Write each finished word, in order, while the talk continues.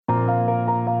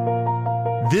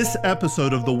This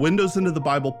episode of the Windows into the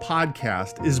Bible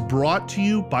podcast is brought to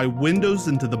you by Windows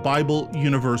into the Bible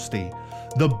University,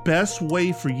 the best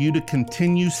way for you to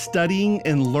continue studying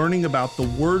and learning about the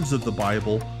words of the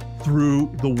Bible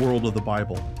through the world of the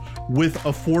Bible. With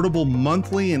affordable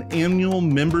monthly and annual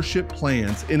membership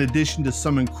plans, in addition to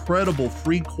some incredible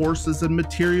free courses and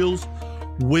materials,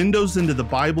 Windows into the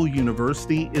Bible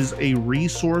University is a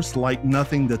resource like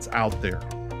nothing that's out there.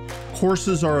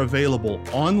 Courses are available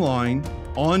online,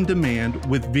 on demand,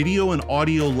 with video and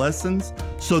audio lessons,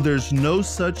 so there's no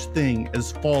such thing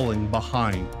as falling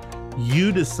behind.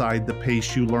 You decide the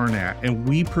pace you learn at, and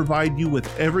we provide you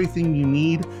with everything you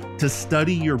need to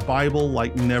study your Bible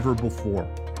like never before.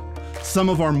 Some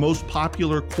of our most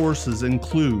popular courses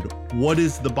include What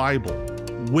is the Bible?,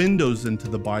 Windows into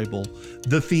the Bible,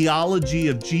 The Theology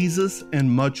of Jesus, and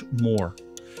much more.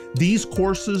 These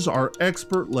courses are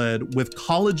expert-led with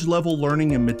college-level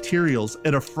learning and materials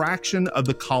at a fraction of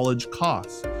the college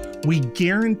cost. We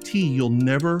guarantee you'll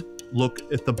never look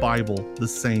at the Bible the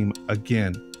same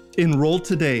again. Enroll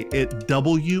today at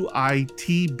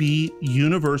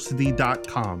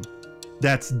witbuniversity.com.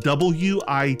 That's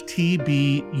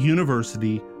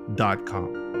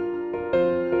witbuniversity.com.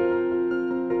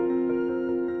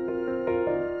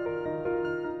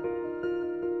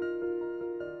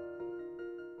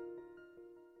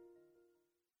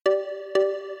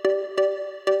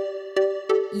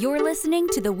 You're listening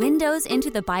to the Windows into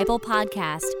the Bible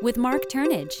podcast with Mark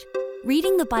Turnage.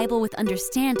 Reading the Bible with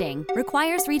understanding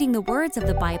requires reading the words of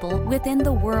the Bible within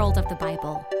the world of the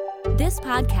Bible. This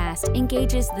podcast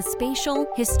engages the spatial,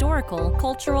 historical,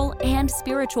 cultural, and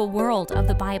spiritual world of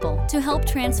the Bible to help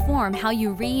transform how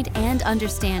you read and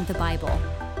understand the Bible.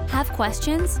 Have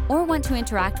questions or want to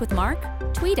interact with Mark?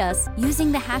 Tweet us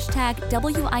using the hashtag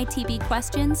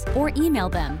WITBquestions or email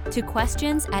them to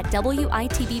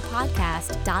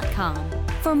questions@witbpodcast.com.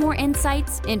 For more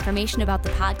insights, information about the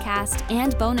podcast,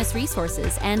 and bonus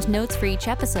resources and notes for each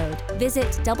episode, visit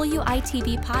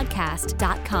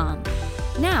witbpodcast.com.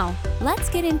 Now, let's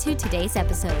get into today's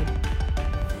episode.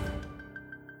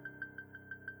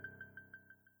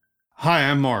 Hi,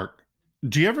 I'm Mark.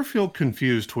 Do you ever feel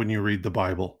confused when you read the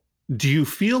Bible? Do you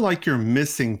feel like you're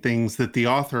missing things that the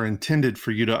author intended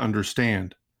for you to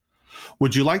understand?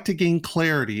 Would you like to gain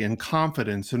clarity and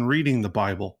confidence in reading the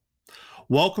Bible?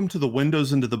 Welcome to the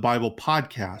Windows into the Bible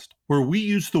podcast, where we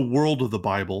use the world of the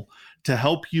Bible to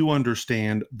help you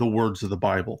understand the words of the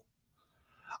Bible.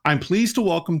 I'm pleased to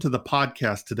welcome to the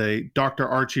podcast today Dr.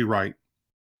 Archie Wright.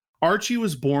 Archie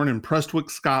was born in Prestwick,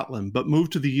 Scotland, but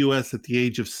moved to the U.S. at the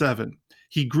age of 7.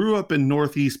 He grew up in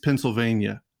Northeast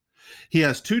Pennsylvania. He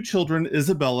has 2 children,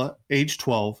 Isabella, age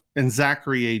 12, and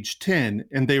Zachary, age 10,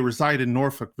 and they reside in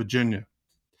Norfolk, Virginia.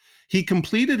 He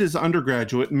completed his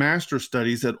undergraduate and master's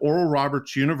studies at Oral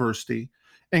Roberts University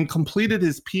and completed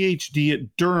his PhD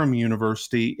at Durham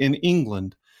University in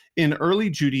England in early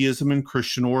Judaism and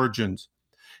Christian origins.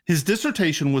 His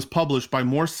dissertation was published by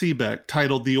Morse Seebeck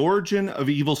titled The Origin of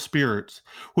Evil Spirits,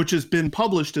 which has been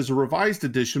published as a revised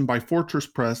edition by Fortress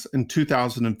Press in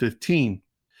 2015.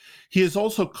 He has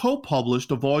also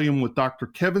co-published a volume with Dr.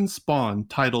 Kevin Spahn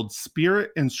titled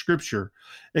Spirit and Scripture,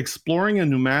 Exploring a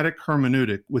Pneumatic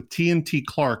Hermeneutic with T&T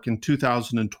Clark in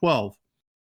 2012.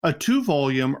 A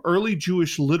 2-volume Early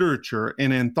Jewish Literature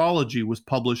and Anthology was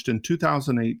published in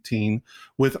 2018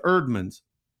 with Erdman's.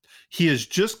 He has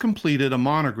just completed a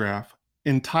monograph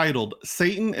entitled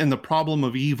Satan and the Problem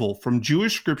of Evil from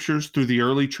Jewish Scriptures through the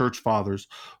Early Church Fathers,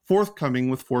 forthcoming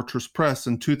with Fortress Press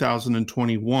in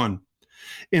 2021.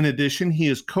 In addition, he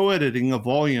is co-editing a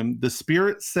volume, The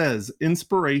Spirit Says,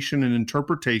 Inspiration and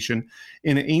Interpretation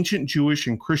in Ancient Jewish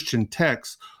and Christian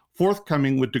Texts,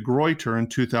 forthcoming with De Gruyter in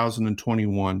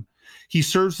 2021. He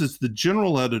serves as the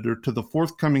general editor to the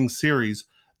forthcoming series,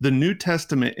 The New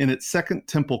Testament in its Second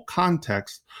Temple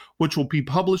Context, which will be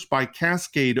published by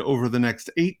Cascade over the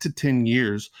next 8 to 10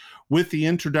 years, with the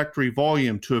introductory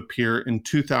volume to appear in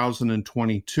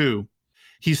 2022.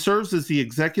 He serves as the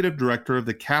executive director of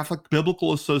the Catholic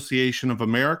Biblical Association of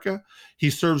America. He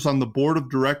serves on the board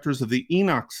of directors of the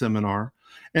Enoch Seminar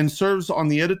and serves on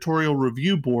the editorial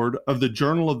review board of the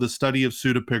Journal of the Study of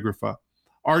Pseudepigrapha.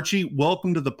 Archie,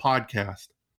 welcome to the podcast.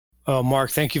 Oh,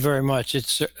 Mark, thank you very much.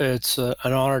 It's an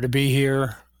honor to be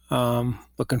here.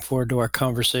 Looking forward to our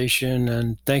conversation,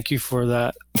 and thank you for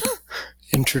that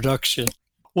introduction.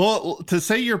 Well, to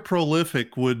say you're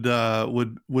prolific would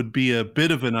be a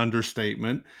bit of an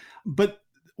understatement, but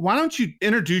why don't you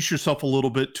introduce yourself a little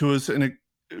bit to us, and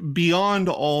beyond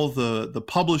all the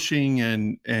publishing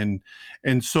and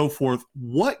so forth,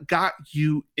 what got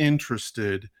you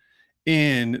interested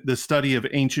in the study of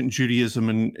ancient Judaism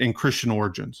and Christian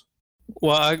origins?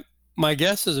 Well, my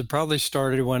guess is it probably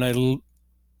started when I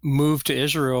moved to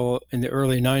Israel in the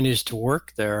early 90s to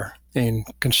work there in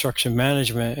construction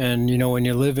management. And, when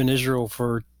you live in Israel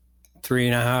for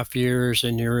 3.5 years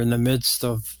and you're in the midst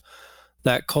of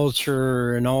that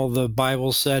culture and all the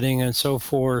Bible setting and so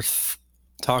forth,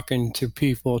 talking to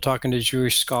people, talking to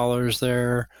Jewish scholars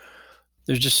there's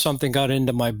just something got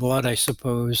into my blood, I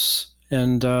suppose.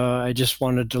 And I just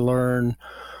wanted to learn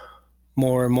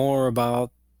more and more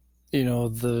about,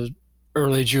 the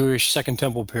early Jewish Second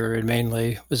Temple period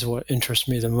mainly is what interests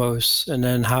me the most. And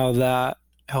then how that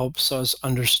helps us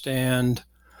understand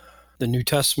the New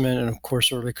Testament and, of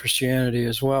course, early Christianity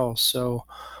as well. So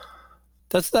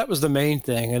that was the main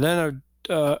thing. And then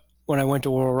when I went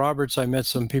to Oral Roberts, I met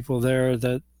some people there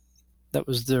that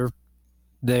was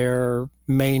their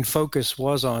main focus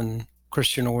was on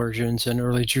Christian origins and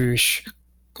early Jewish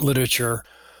literature.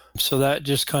 So that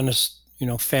just kind of,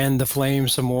 fanned the flame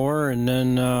some more. And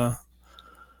then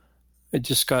it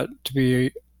just got to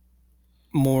be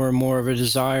more and more of a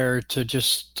desire to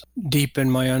just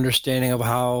deepen my understanding of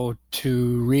how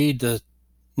to read the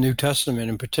New Testament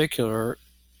in particular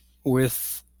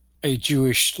with a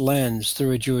Jewish lens,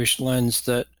 through a Jewish lens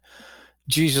that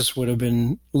Jesus would have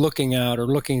been looking at or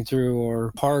looking through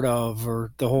or part of,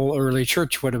 or the whole early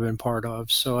church would have been part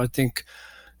of. So I think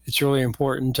it's really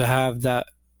important to have that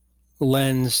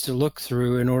lens to look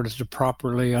through in order to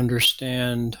properly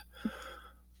understand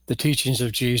the teachings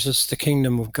of Jesus, the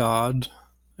kingdom of God,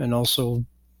 and also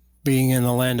being in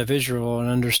the land of Israel and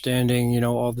understanding,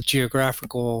 all the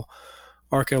geographical,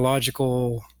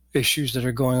 archaeological issues that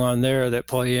are going on there that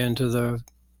play into the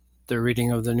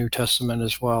reading of the New Testament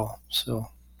as well. So,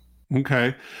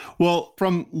 okay. Well,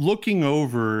 from looking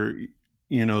over,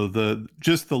 the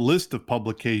list of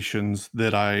publications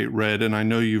that I read, and I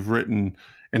know you've written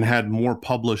and had more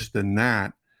published than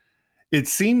that, it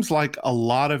seems like a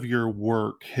lot of your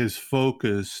work has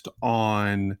focused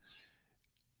on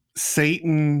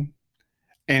Satan,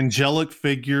 angelic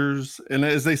figures, and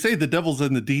as they say, the devil's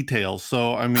in the details.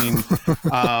 So, I mean,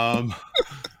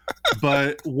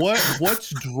 but what's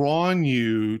drawn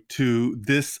you to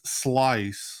this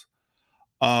slice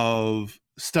of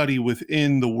study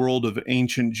within the world of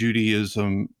ancient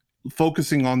Judaism,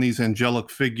 focusing on these angelic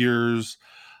figures,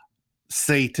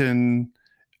 Satan,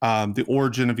 the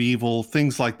origin of evil,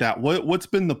 things like that? What's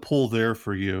been the pull there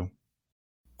for you?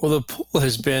 Well, the pull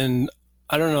has been,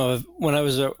 I don't know, when I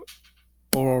was at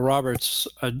Oral Roberts,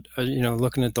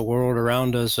 looking at the world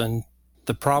around us and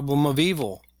the problem of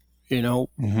evil,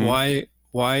 why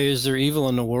is there evil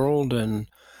in the world, and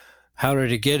how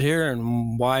did it get here,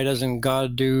 and why doesn't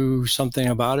God do something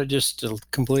about it just to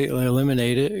completely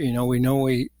eliminate it? We know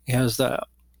he has that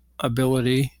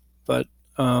ability, but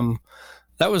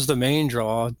that was the main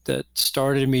draw that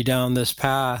started me down this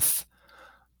path.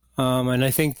 And I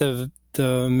think the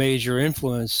major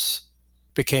influence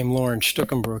became Lawrence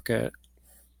Stuckenbrook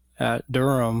at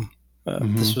Durham.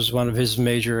 This was one of his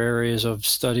major areas of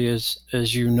study,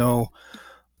 as you know.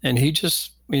 And he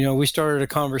just, we started a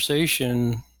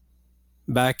conversation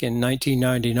back in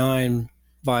 1999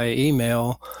 via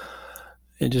email,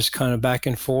 and just kind of back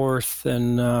and forth.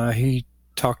 And he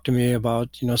talked to me about,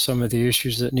 some of the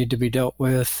issues that need to be dealt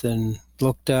with and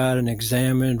looked at and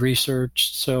examined,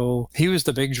 researched. So he was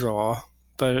the big draw.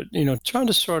 But, trying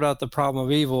to sort out the problem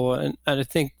of evil, and I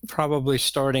think probably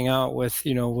starting out with,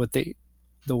 with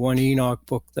the one Enoch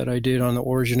book that I did on the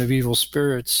origin of evil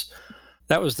spirits,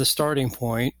 that was the starting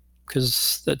point,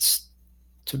 because that's,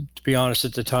 to be honest,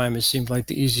 at the time, it seemed like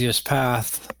the easiest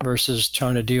path versus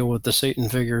trying to deal with the Satan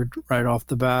figure right off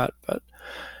the bat. But,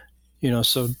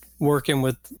 so working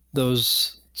with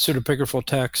those pseudepigraphal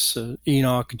texts,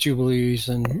 Enoch, Jubilees,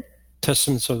 and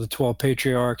Testaments of the 12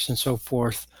 Patriarchs and so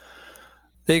forth,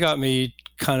 they got me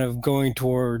kind of going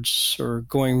towards or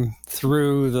going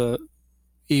through the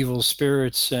evil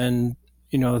spirits. And,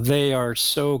 they are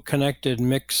so connected,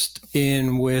 mixed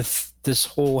in with this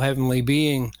whole heavenly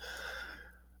being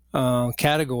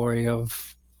category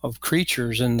of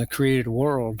creatures in the created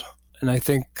world. And I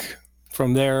think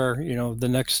from there, the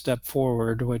next step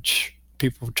forward, which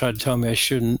people tried to tell me I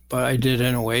shouldn't, but I did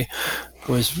anyway,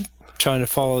 was trying to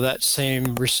follow that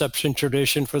same reception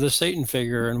tradition for the Satan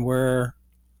figure and where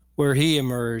he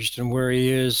emerged and where he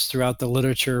is throughout the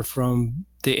literature from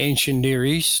the ancient Near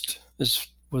East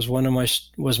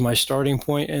was my starting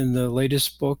point in the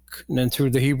latest book, and then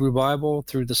through the Hebrew Bible,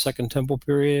 through the Second Temple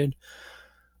period,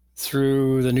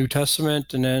 through the New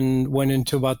Testament, and then went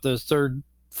into about the 3rd,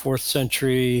 4th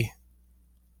century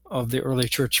of the early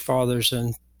church fathers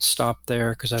and stopped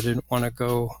there because I didn't want to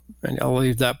go, and I'll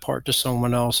leave that part to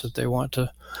someone else if they want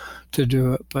to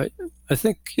do it. But I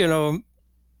think,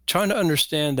 trying to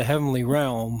understand the heavenly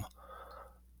realm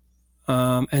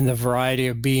and the variety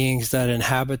of beings that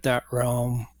inhabit that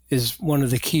realm is one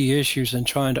of the key issues in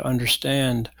trying to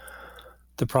understand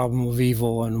the problem of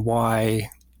evil and why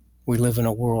we live in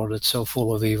a world that's so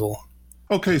full of evil.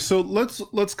 Okay, so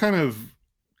let's kind of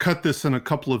cut this in a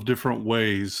couple of different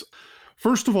ways.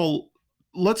 First of all,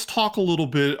 let's talk a little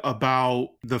bit about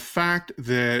the fact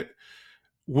that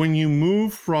when you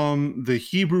move from the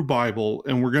Hebrew Bible,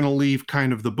 and we're going to leave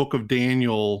kind of the book of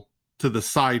Daniel to the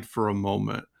side for a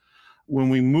moment, when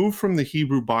we move from the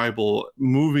Hebrew Bible,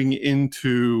 moving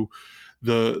into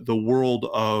the world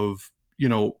of,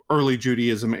 early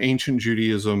Judaism, ancient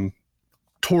Judaism,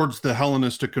 towards the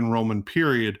Hellenistic and Roman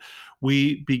period,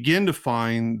 we begin to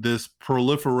find this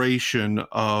proliferation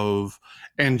of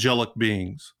angelic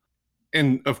beings.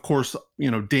 And of course,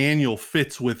 Daniel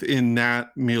fits within that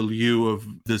milieu of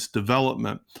this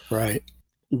development. Right.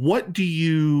 What do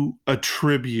you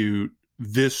attribute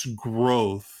this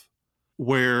growth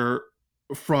where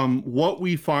from what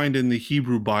we find in the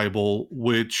Hebrew Bible,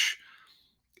 which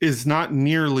is not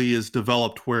nearly as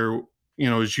developed, where,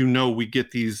 as we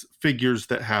get these figures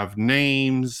that have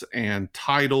names and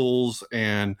titles,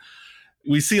 and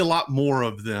we see a lot more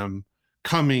of them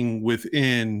coming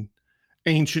within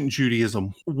ancient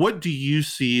Judaism. What do you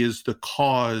see as the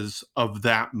cause of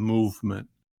that movement?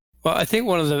 Well, I think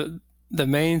one of the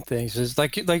main things is,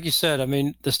 like you said,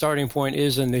 the starting point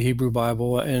is in the Hebrew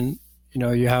Bible, and,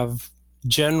 you have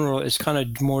it's kind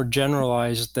of more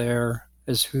generalized there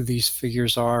as who these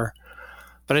figures are.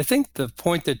 But I think the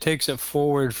point that takes it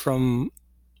forward from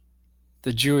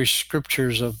the Jewish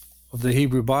scriptures of the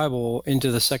Hebrew Bible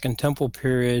into the Second Temple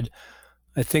period,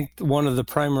 I think one of the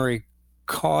primary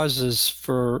causes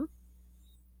for,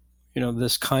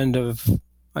 this kind of,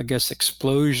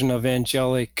 explosion of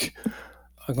angelic,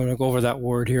 I'm going to go over that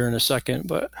word here in a second,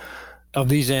 but of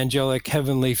these angelic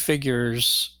heavenly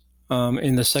figures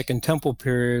in the Second Temple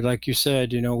period, like you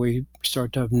said, we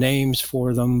start to have names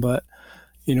for them, but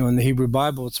in the Hebrew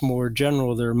Bible, it's more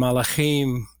general. They're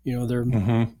malachim,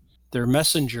 they're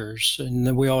messengers. And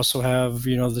then we also have,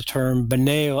 the term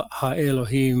B'nai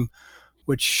HaElohim,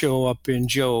 which show up in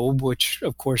Job, which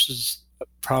of course is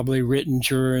probably written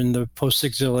during the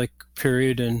post-exilic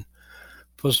period and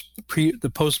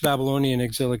the post-Babylonian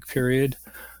exilic period.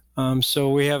 So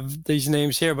we have these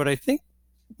names here, but I think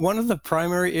one of the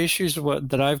primary issues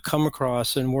that I've come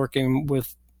across in working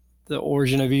with the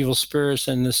origin of evil spirits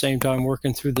and at the same time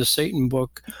working through the Satan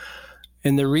book,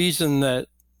 and the reason that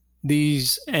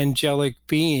these angelic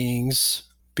beings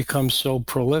become so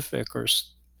prolific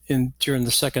during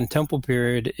the Second Temple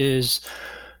period is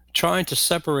trying to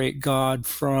separate God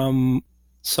from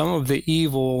some of the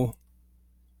evil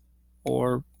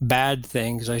or bad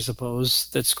things, I suppose,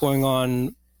 that's going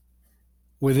on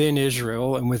within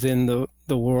Israel and within the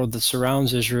world that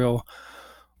surrounds Israel,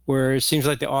 where it seems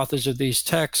like the authors of these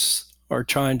texts are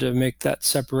trying to make that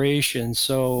separation.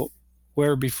 So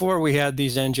where before we had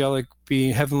these angelic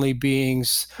heavenly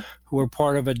beings who were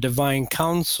part of a divine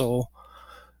council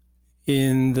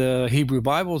in the Hebrew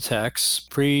Bible texts,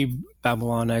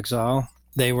 pre-Babylon exile,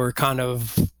 they were kind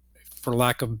of, for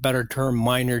lack of a better term,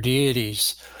 minor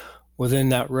deities within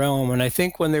that realm. And I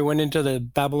think when they went into the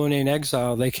Babylonian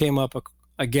exile, they came up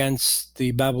against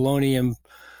the Babylonian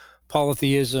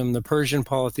polytheism, the Persian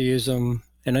polytheism,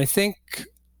 and I think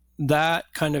that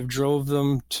kind of drove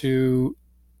them to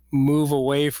move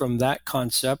away from that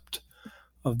concept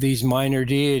of these minor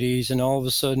deities, and all of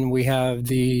a sudden we have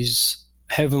these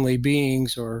heavenly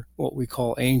beings, or what we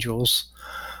call angels,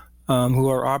 who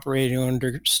are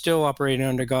still operating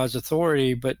under God's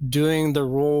authority, but doing the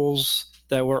roles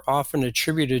that were often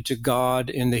attributed to God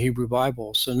in the Hebrew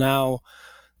Bible. So now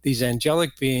these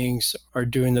angelic beings are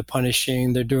doing the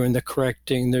punishing, they're doing the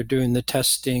correcting, they're doing the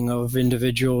testing of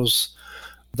individuals.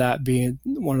 That being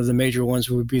one of the major ones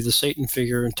would be the Satan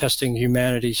figure, and testing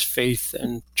humanity's faith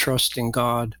and trust in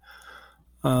God.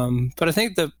 But I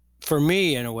think that for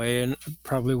me, in a way, and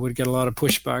probably would get a lot of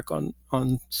pushback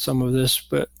on some of this,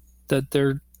 but that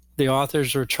the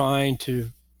authors are trying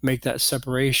to make that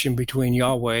separation between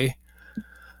Yahweh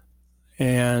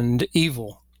and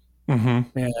evil.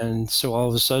 Mm-hmm. And so all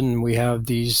of a sudden we have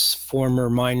these former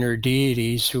minor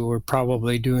deities who were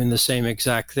probably doing the same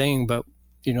exact thing, but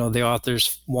the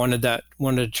authors wanted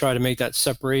to try to make that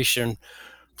separation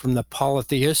from the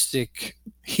polytheistic,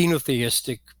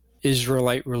 henotheistic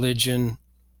Israelite religion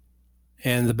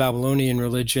and the Babylonian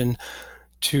religion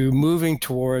to moving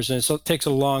towards, and so it takes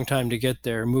a long time to get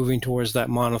there, moving towards that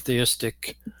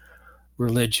monotheistic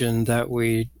religion that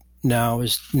we now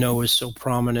know is so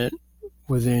prominent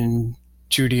within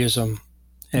Judaism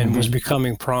and was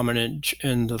becoming prominent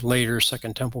in the later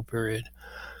Second Temple period.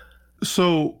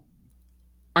 So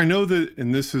I know that,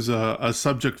 and this is a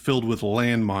subject filled with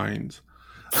landmines,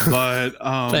 but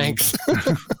Thanks.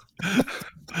 I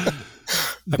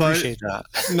appreciate that.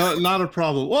 Not a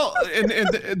problem. Well, and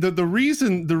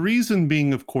the reason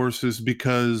being, of course, is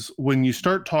because when you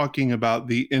start talking about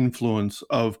the influence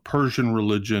of Persian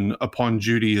religion upon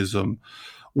Judaism,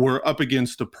 we're up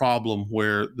against a problem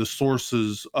where the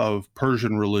sources of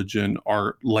Persian religion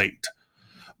are late.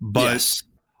 But yes,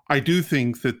 I do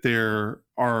think that there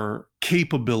are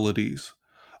capabilities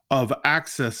of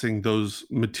accessing those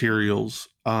materials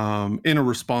in a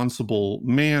responsible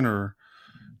manner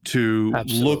to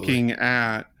looking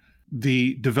at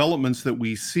the developments that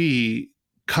we see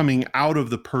coming out of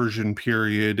the Persian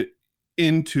period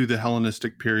into the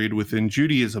Hellenistic period within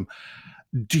Judaism.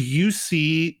 Do you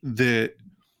see that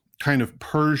kind of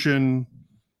Persian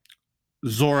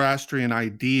Zoroastrian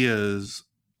ideas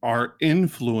are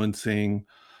influencing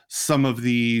some of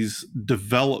these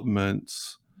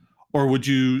developments, or would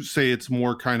you say it's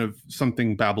more kind of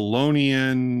something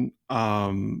Babylonian,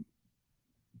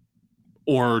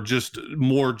 or just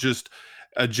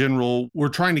a general, we're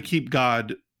trying to keep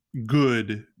God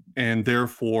good and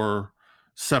therefore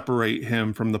separate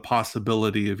him from the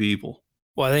possibility of evil?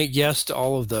 Well, I think yes to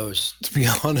all of those, to be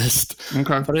honest.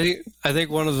 Okay. But I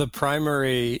think one of the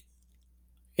primary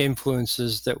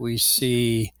influences that we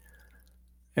see,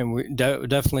 and we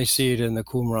definitely see it in the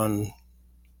Qumran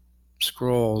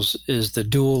scrolls, is the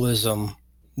dualism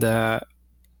that,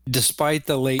 despite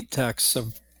the late texts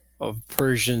of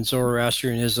Persian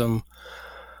Zoroastrianism,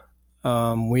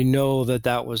 we know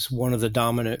that was one of the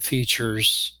dominant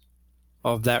features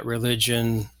of that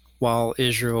religion while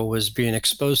Israel was being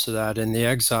exposed to that in the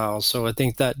exile. So I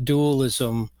think that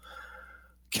dualism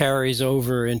carries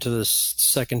over into the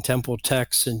Second Temple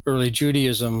texts in early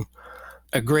Judaism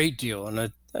a great deal,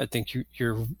 and I think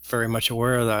you're very much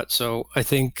aware of that. So I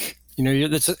think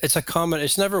it's a common.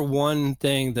 It's never one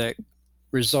thing that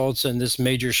results in this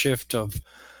major shift of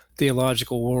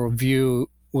theological worldview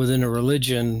within a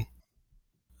religion.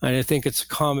 And I think it's a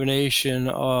combination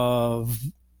of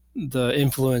the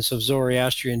influence of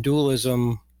Zoroastrian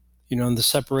dualism, and the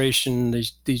separation,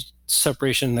 the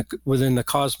separation within the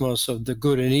cosmos of the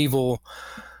good and evil.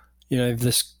 You have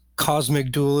this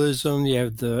cosmic dualism, you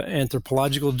have the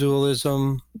anthropological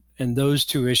dualism, and those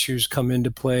two issues come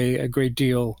into play a great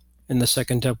deal in the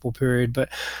Second Temple period. But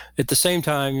at the same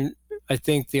time, I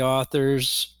think the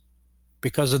authors,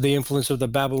 because of the influence of the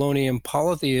Babylonian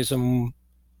polytheism,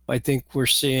 I think we're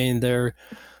seeing they're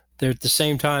at the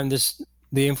same time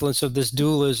the influence of this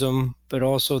dualism, but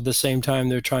also at the same time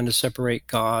they're trying to separate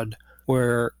God,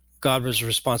 where God was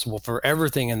responsible for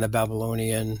everything in the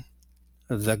Babylonian,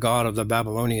 the God of the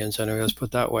Babylonians, anyway, let's put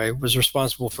it that way, was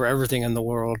responsible for everything in the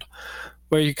world.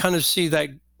 Where you kind of see that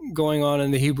going on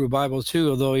in the Hebrew Bible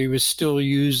too, although he was still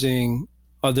using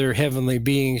other heavenly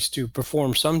beings to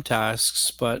perform some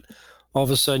tasks, but all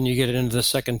of a sudden you get into the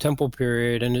Second Temple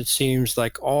period, and it seems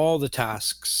like all the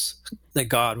tasks that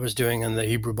God was doing in the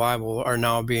Hebrew Bible are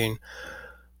now being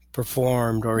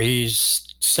performed, or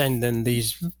he's sending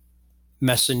these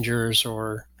messengers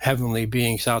or heavenly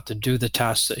beings out to do the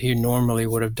tasks that he normally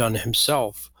would have done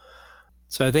himself.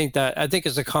 So I think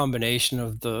it's a combination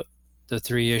of the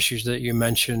three issues that you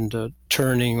mentioned,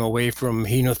 turning away from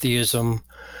henotheism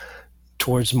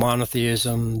towards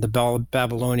monotheism, the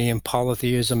Babylonian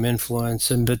polytheism influence,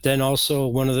 but then also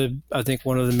one of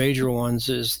the major ones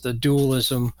is the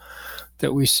dualism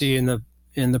that we see in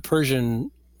the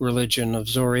Persian religion of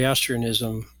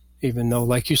Zoroastrianism. Even though,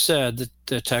 like you said,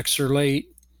 the texts are late,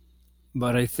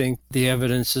 but I think the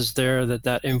evidence is there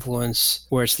that influence,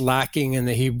 where it's lacking in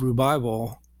the Hebrew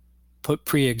Bible, put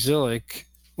pre-exilic,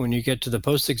 when you get to the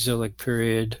post-exilic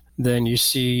period, then you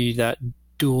see that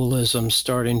dualism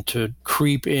starting to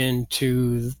creep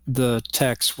into the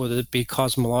text, whether it be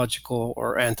cosmological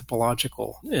or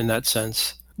anthropological in that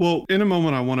sense. Well, in a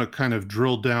moment, I want to kind of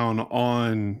drill down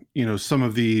on, some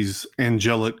of these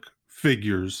angelic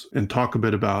figures and talk a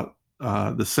bit about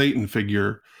the Satan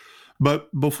figure. But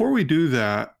before we do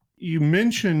that, you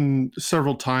mentioned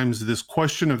several times this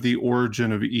question of the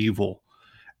origin of evil.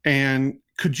 And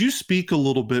could you speak a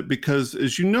little bit? Because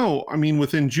as you know,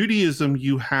 within Judaism,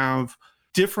 you have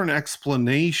different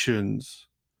explanations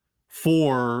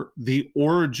for the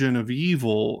origin of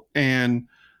evil. And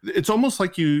it's almost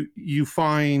like you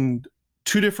find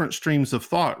two different streams of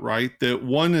thought, right? That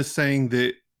one is saying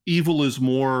that evil is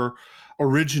more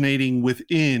originating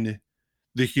within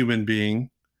the human being.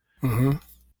 Mm-hmm.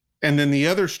 And then the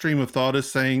other stream of thought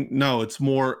is saying, no, it's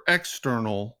more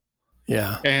external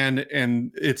Yeah. And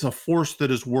it's a force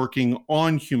that is working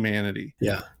on humanity.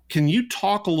 Yeah. Can you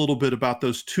talk a little bit about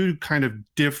those two kind of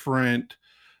different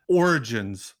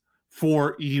origins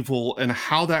for evil and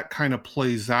how that kind of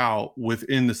plays out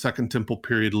within the Second Temple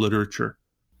period literature?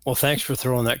 Well, thanks for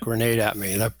throwing that grenade at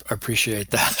me. I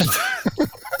appreciate that.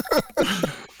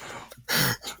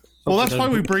 Well, that's why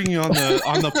we bring you on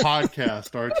the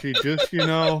podcast, Archie. Just,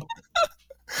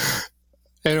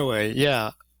 Anyway,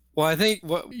 yeah. Well, I think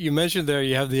what you mentioned there,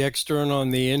 you have the external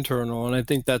and the internal, and I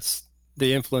think that's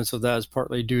the influence of that is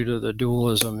partly due to the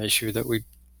dualism issue that we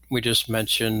just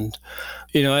mentioned.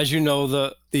 As you know,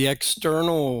 the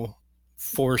external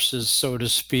forces, so to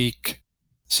speak,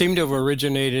 seem to have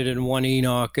originated in 1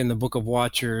 Enoch in the Book of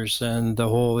Watchers, and the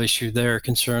whole issue there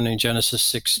concerning Genesis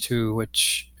 6:2,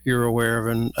 which you're aware of,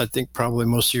 and I think probably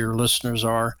most of your listeners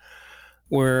are,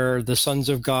 where the sons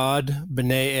of God,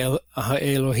 B'nai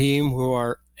Elohim, who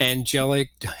are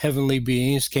angelic heavenly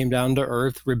beings, came down to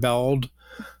earth, rebelled,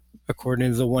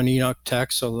 according to the 1 Enoch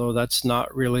text, although that's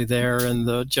not really there in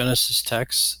the Genesis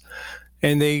text.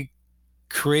 And they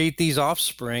create these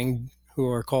offspring who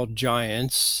are called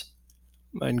giants.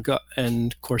 And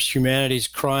of course, humanity's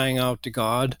crying out to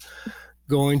God,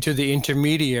 going to the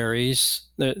intermediaries.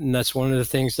 And that's one of the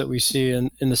things that we see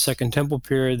in the Second Temple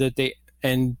period, that the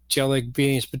angelic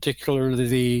beings, particularly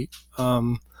the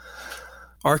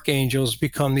archangels,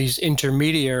 become these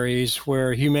intermediaries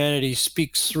where humanity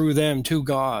speaks through them to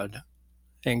God,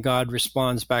 and God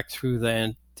responds back through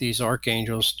these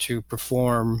archangels to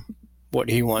perform what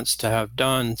he wants to have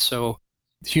done. So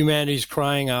humanity's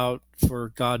crying out for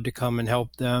God to come and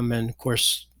help them, and of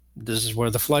course this is where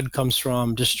the flood comes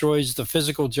from, destroys the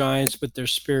physical giants, but their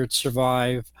spirits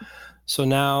survive. So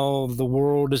now the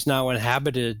world is now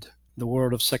inhabited. The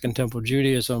world of Second Temple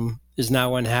Judaism is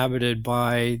now inhabited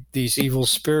by these evil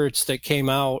spirits that came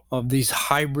out of these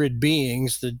hybrid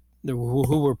beings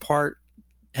who were part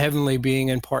heavenly being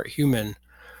and part human.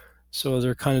 So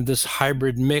they're kind of this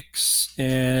hybrid mix.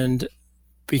 And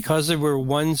because they were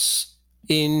once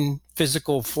in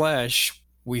physical flesh,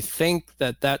 we think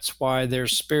that that's why their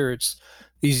spirits,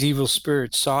 these evil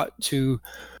spirits, sought to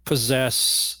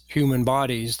possess human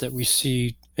bodies that we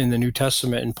see in the New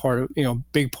Testament,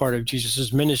 and big part of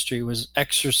Jesus's ministry was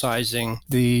exorcising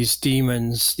these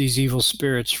demons, these evil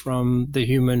spirits from the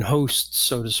human host,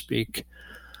 so to speak.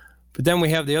 But then we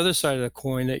have the other side of the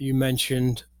coin that you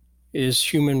mentioned, is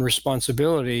human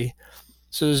responsibility.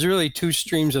 So there's really two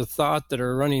streams of thought that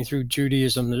are running through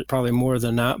Judaism, probably more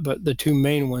than that, but the two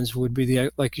main ones would be,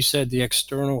 like you said, the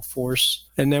external force,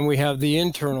 and then we have the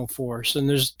internal force. And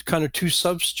there's kind of two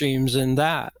substreams in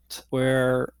that,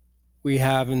 where we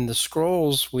have in the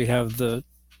scrolls, we have the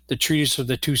treatise of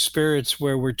the two spirits,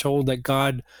 where we're told that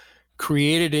God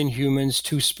created in humans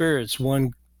two spirits,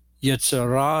 one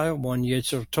Yetzer Ra, one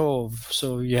Yetzer Tov.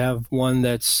 So you have one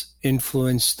that's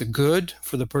influenced the good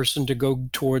for the person to go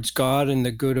towards God and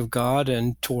the good of God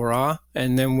and Torah.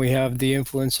 And then we have the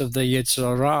influence of the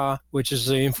Yetzer Ra, which is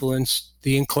the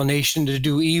inclination to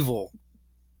do evil.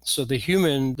 So the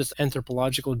human, this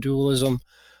anthropological dualism,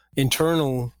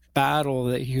 internal battle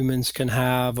that humans can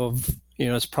have of,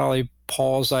 it's probably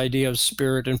Paul's idea of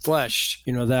spirit and flesh,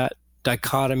 that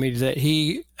dichotomy that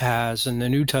he has in the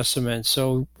New Testament.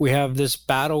 So we have this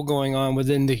battle going on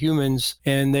within the humans,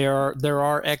 and there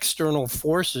are external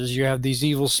forces. You have these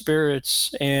evil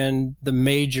spirits and the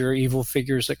major evil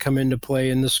figures that come into play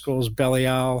in the scrolls: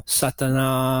 Belial,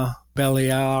 Satana,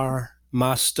 Beliar,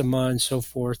 Mastema, and so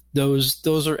forth.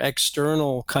 Those are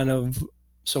external kind of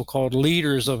so-called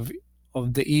leaders of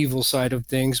the evil side of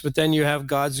things. But then you have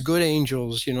God's good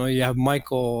angels. You have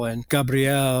Michael and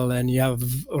Gabriel, and you have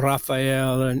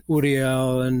Raphael and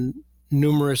Uriel and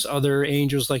numerous other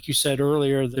angels, like you said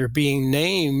earlier. They're being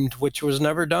named, which was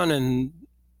never done in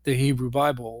the Hebrew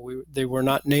Bible. They were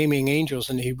not naming angels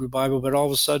in the Hebrew Bible, but all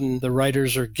of a sudden the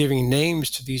writers are giving names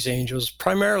to these angels.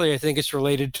 Primarily, I think it's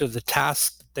related to the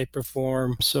task that they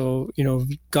perform. So,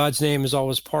 God's name is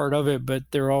always part of it, but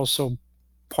they're also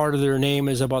part of their name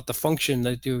is about the function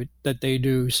that they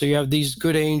do. So you have these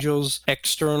good angels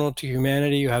external to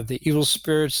humanity. You have the evil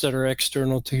spirits that are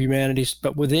external to humanity.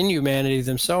 But within humanity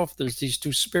themselves, there's these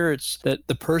two spirits that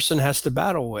the person has to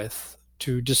battle with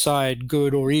to decide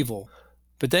good or evil.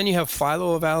 But then you have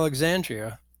Philo of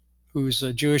Alexandria, who's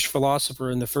a Jewish philosopher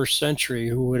in the 1st century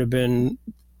who would have been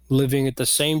living at the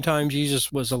same time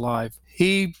Jesus was alive.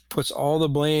 He puts all the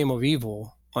blame of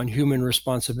evil on human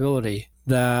responsibility,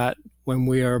 that when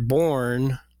we are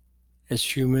born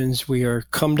as humans, we are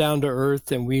come down to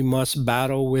earth and we must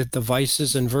battle with the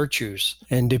vices and virtues.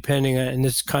 And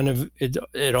it's kind of,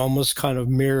 it almost kind of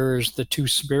mirrors the two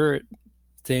spirit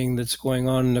thing that's going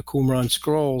on in the Qumran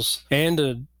scrolls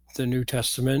and the New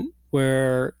Testament,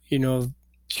 where,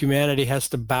 humanity has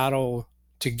to battle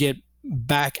to get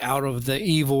back out of the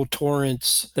evil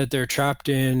torrents that they're trapped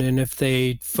in. And if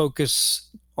they focus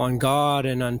on God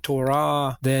and on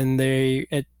Torah, then they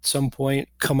at some point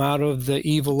come out of the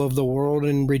evil of the world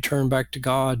and return back to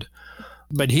God.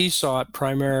 But he saw it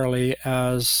primarily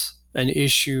as an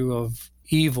issue of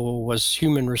evil was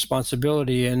human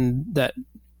responsibility, and that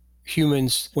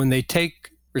humans, when they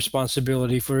take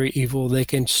responsibility for evil, they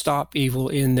can stop evil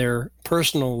in their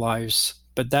personal lives.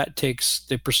 But that takes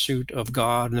the pursuit of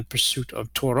God and the pursuit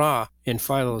of Torah in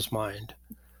Philo's mind.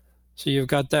 So you've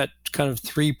got that kind of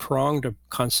three-pronged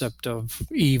concept of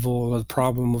evil, the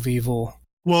problem of evil.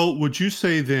 Well, would you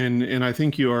say then, and I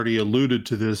think you already alluded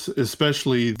to this,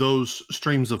 especially those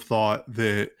streams of thought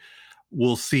that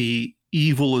will see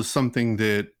evil as something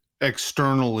that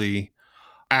externally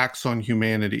acts on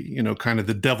humanity, kind of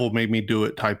the devil made me do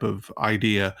it type of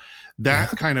idea, that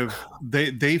kind of,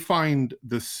 they find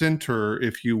the center,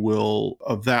 if you will,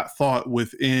 of that thought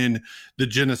within the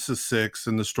Genesis 6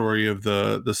 and the story of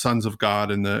the sons of God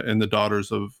and the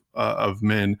daughters of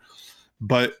men.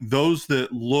 But those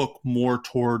that look more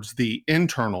towards the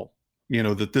internal,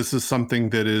 that this is something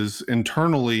that is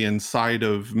internally inside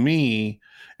of me.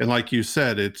 And like you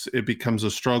said, it becomes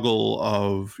a struggle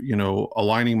of,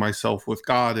 aligning myself with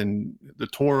God and the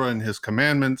Torah and his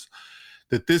commandments,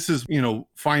 that this is,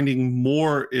 finding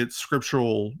more its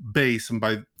scriptural base. And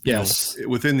by, yes,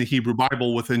 within the Hebrew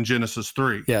Bible, within Genesis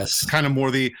 3, yes, kind of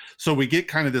more so we get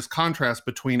kind of this contrast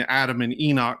between Adam and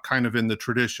Enoch kind of in the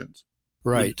traditions.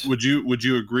 Right. Would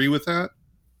you agree with that?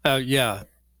 Yeah,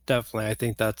 definitely. I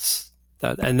think that's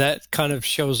that. And that kind of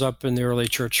shows up in the early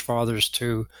church fathers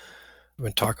too. We're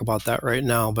going to talk about that right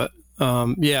now. But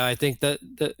I think that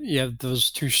you have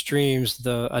those two streams,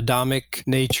 the Adamic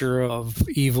nature of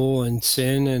evil and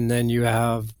sin, and then you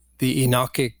have the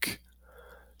Enochic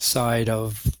side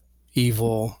of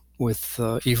evil with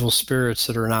evil spirits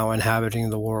that are now inhabiting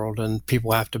the world, and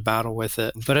people have to battle with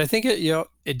it. But I think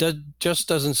it just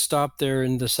doesn't stop there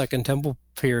in the Second Temple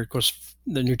period. Of course,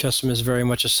 the New Testament is very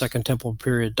much a Second Temple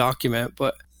period document,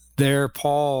 but there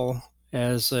Paul,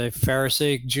 as a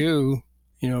Pharisaic Jew,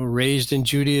 raised in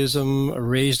Judaism,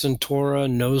 raised in Torah,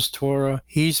 knows Torah,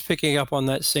 he's picking up on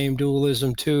that same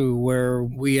dualism too, where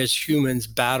we as humans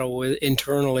battle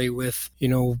internally with,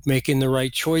 making the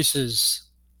right choices,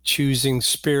 choosing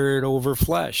spirit over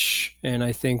flesh. And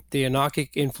I think the Enochic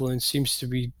influence seems to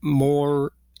be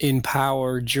more in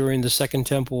power during the Second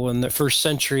Temple and the first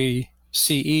century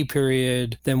CE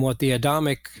period than what the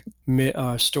Adamic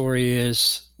story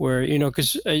is, where,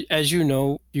 because as you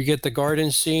get the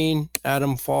garden scene,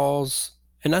 Adam falls,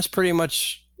 and that's pretty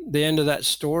much the end of that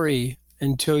story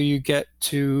until you get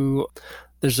to,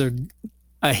 there's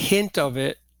a hint of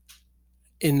it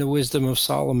in the Wisdom of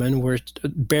Solomon, where it's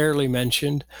barely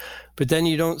mentioned, but then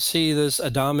you don't see this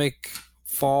Adamic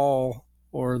fall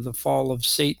or the fall of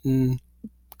Satan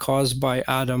caused by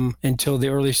Adam until the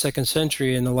early second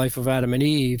century in the life of Adam and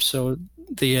Eve. So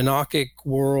the Enochic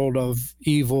world of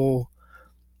evil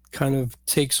kind of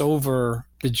takes over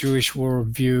the Jewish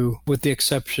worldview, with the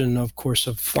exception, of course,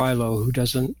 of Philo, who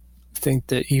doesn't think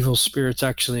that evil spirits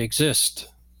actually exist.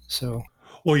 So,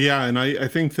 well, yeah, and I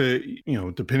think that,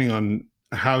 depending on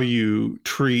how you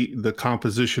treat the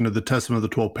composition of the Testament of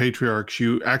the 12 Patriarchs,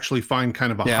 you actually find kind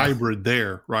of a hybrid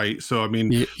there, right? So, I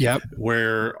mean,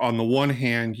 where on the one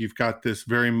hand, you've got this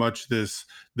very much this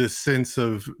sense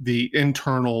of the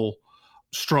internal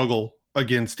struggle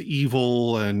against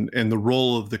evil and the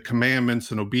role of the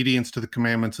commandments and obedience to the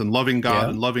commandments and loving God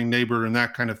and loving neighbor and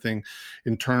that kind of thing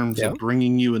in terms of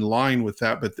bringing you in line with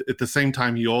that. But at the same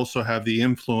time, you also have the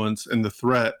influence and the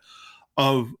threat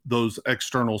of those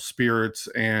external spirits.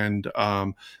 And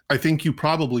I think you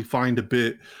probably find a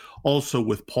bit also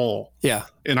with Paul. Yeah.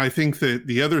 And I think that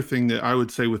the other thing that I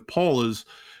would say with Paul is,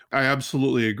 I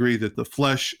absolutely agree that the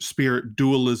flesh spirit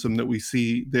dualism that we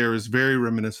see there is very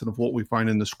reminiscent of what we find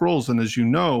in the scrolls. And as you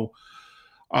know,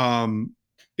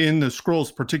 in the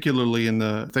scrolls, particularly in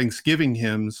the Thanksgiving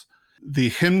hymns, the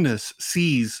hymnist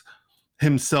sees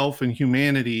himself and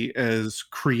humanity as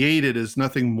created as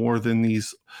nothing more than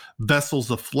these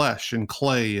vessels of flesh and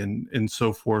clay and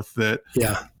so forth that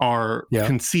are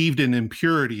conceived in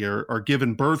impurity or are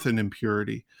given birth in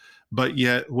impurity. But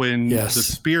yet when the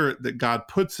spirit that God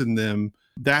puts in them,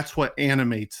 that's what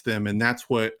animates them and that's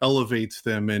what elevates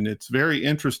them. And it's very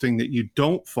interesting that you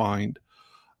don't find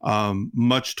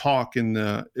much talk in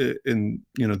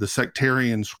the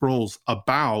sectarian scrolls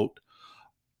about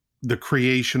the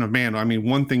creation of man. I mean,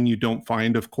 one thing you don't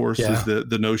find, of course, is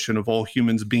the notion of all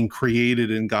humans being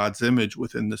created in God's image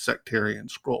within the sectarian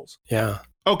scrolls. Yeah.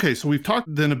 Okay, so we've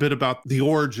talked then a bit about the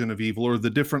origin of evil, or the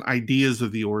different ideas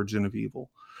of the origin of evil.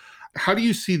 How do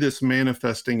you see this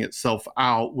manifesting itself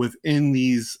out within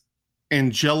these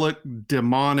angelic,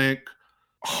 demonic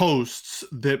hosts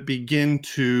that begin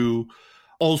to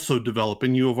also develop?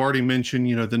 And you have already mentioned,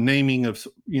 the naming of,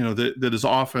 that is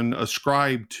often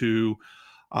ascribed to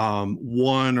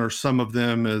one or some of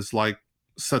them as like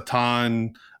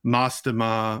Satan,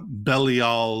 Mastema,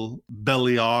 Belial,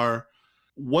 Beliar.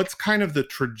 What's kind of the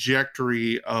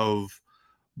trajectory of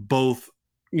both,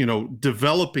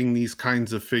 developing these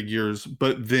kinds of figures,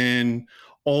 but then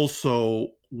also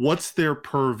what's their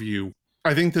purview?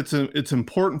 I think it's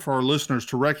important for our listeners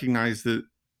to recognize that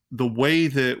the way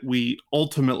that we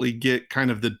ultimately get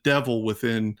kind of the devil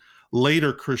within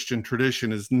later Christian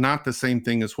tradition is not the same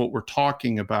thing as what we're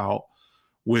talking about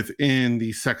within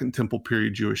the Second Temple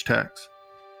period Jewish texts.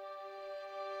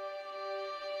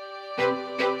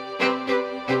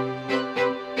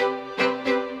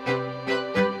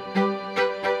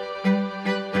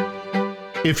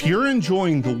 If you're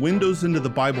enjoying the Windows into the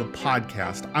Bible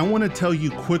podcast, I want to tell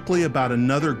you quickly about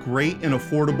another great and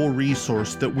affordable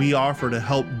resource that we offer to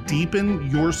help deepen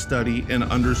your study and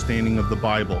understanding of the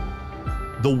Bible.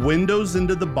 The Windows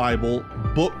into the Bible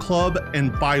Book Club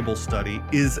and Bible Study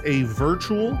is a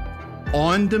virtual,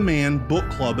 on-demand book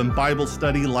club and Bible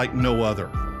study like no other.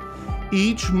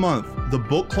 Each month, the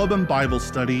Book Club and Bible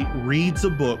Study reads a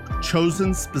book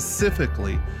chosen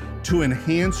specifically to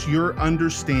enhance your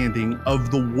understanding of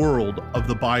the world of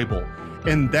the Bible.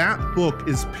 And that book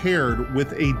is paired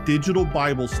with a digital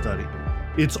Bible study.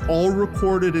 It's all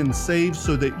recorded and saved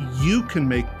so that you can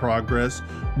make progress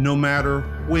no matter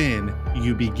when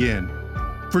you begin.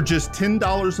 For just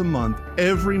 $10 a month,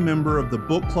 every member of the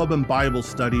Book Club and Bible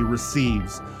Study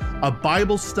receives a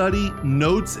Bible study,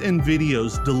 notes, and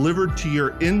videos delivered to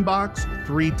your inbox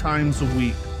 3 times a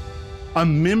week, a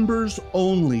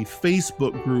members-only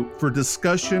Facebook group for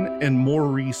discussion and more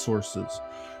resources,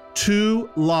 2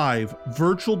 live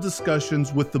virtual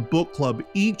discussions with the book club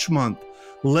each month,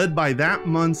 led by that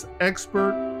month's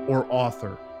expert or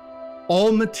author.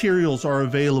 All materials are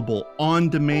available on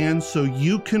demand so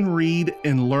you can read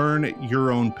and learn at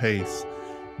your own pace.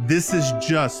 This is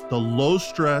just the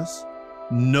low-stress,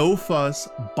 no-fuss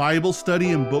Bible study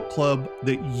and book club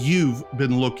that you've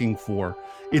been looking for.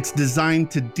 It's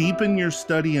designed to deepen your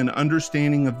study and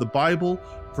understanding of the Bible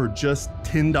for just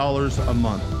 $10 a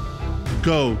month.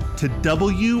 Go to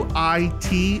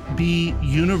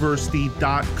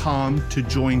witbuniversity.com to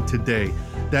join today.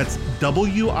 That's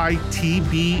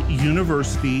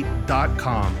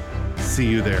witbuniversity.com. See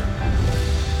you there.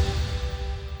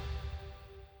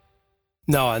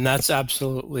 No, and that's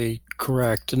absolutely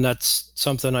correct. And that's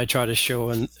something I try to show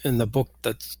in the book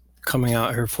that's coming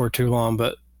out here for too long.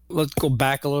 But let's go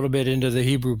back a little bit into the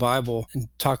Hebrew Bible and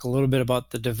talk a little bit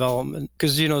about the development.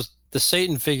 Because, the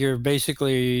Satan figure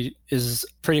basically is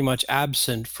pretty much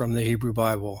absent from the Hebrew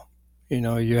Bible.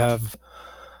 You have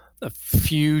a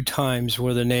few times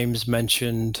where the name's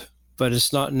mentioned, but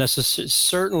it's not necessarily,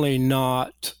 certainly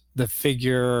not the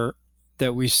figure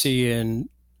that we see in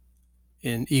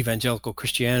evangelical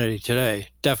Christianity today.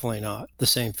 Definitely not the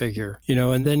same figure,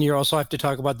 and then you also have to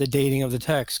talk about the dating of the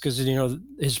text, because,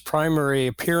 his primary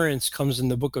appearance comes in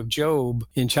the book of Job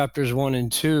in chapters 1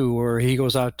 and 2, where he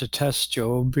goes out to test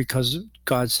Job because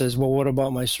God says, well, what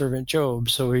about my servant Job?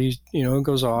 So he,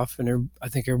 goes off, and I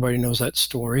think everybody knows that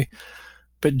story.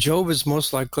 But Job is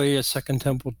most likely a Second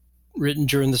Temple, written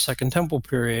during the Second Temple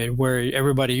period, where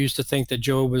everybody used to think that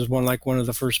Job was one of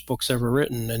the first books ever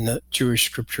written in the Jewish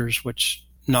scriptures, which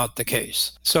not the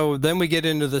case. So then we get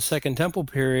into the Second Temple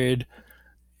period,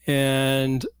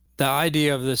 and the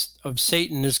idea of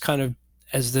Satan is kind of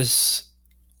as this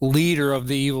leader of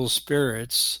the evil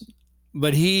spirits,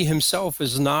 but he himself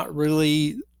is not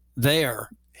really there.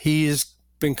 He's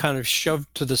been kind of shoved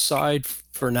to the side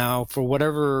for now, for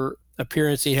whatever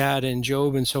appearance he had in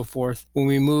Job and so forth. When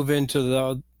we move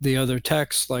into the other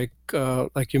texts, like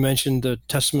you mentioned, the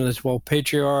Testament of the 12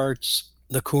 Patriarchs,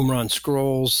 the Qumran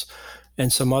Scrolls,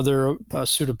 and some other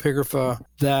pseudepigrapha,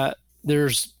 that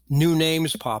there's new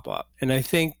names pop up. And I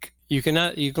think you can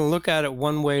look at it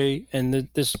one way, and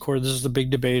this is the big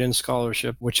debate in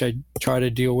scholarship, which I try to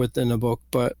deal with in the book.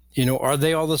 But are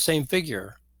they all the same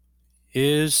figure?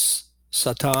 Is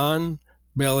Satan,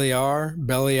 Beliar,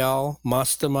 Belial,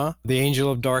 Mastema, the angel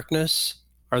of darkness,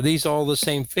 are these all the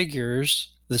same figure,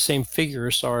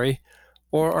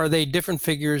 or are they different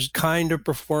figures kind of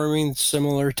performing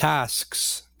similar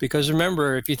tasks? Because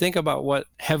remember, if you think about what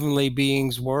heavenly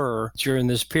beings were during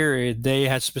this period, they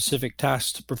had specific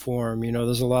tasks to perform.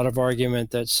 There's a lot of argument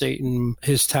that Satan,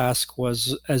 his task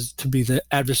was as to be the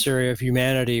adversary of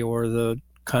humanity, or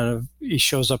he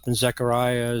shows up in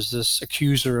Zechariah as this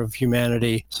accuser of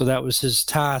humanity. So that was his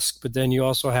task. But then you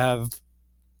also have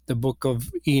the book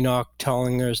of Enoch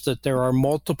telling us that there are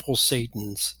multiple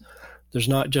Satans. There's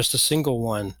not just a single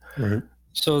one. Right.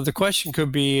 So the question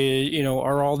could be,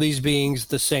 are all these beings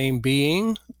the same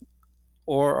being,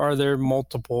 or are there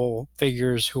multiple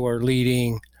figures who are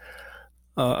leading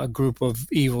a group of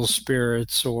evil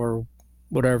spirits or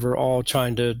whatever, all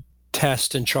trying to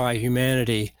test and try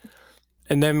humanity?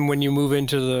 And then when you move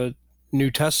into the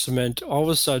New Testament, all of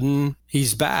a sudden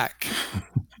he's back.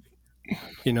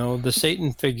 The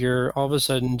Satan figure all of a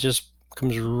sudden just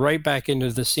comes right back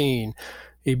into the scene.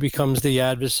 He becomes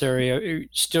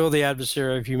still the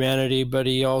adversary of humanity, but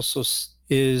he also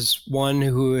is one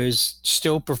who is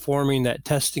still performing that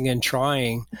testing and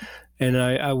trying. And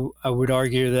I would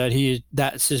argue that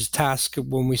that's his task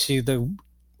when we see the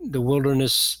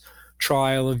wilderness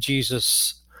trial of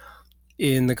Jesus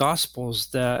in the Gospels,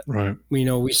 that right.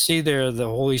 We see there the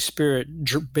Holy Spirit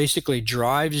basically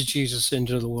drives Jesus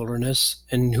into the wilderness.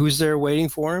 And who's there waiting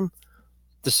for him?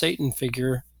 The Satan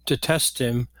figure, to test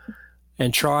him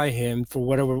and try him for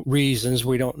whatever reasons.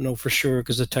 We don't know for sure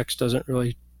because the text doesn't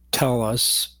really tell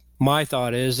us. My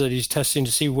thought is that he's testing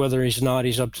to see whether he's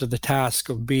up to the task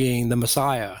of being the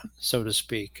Messiah, so to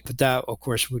speak. But that, of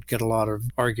course, would get a lot of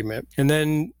argument. And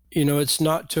then, it's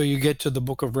not till you get to the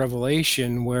book of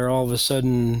Revelation where all of a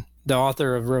sudden the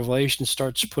author of Revelation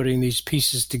starts putting these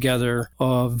pieces together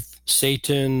of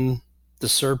Satan, the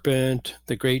serpent,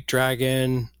 the great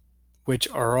dragon, which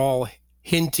are all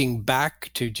hinting back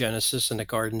to Genesis and the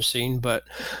garden scene, but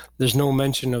there's no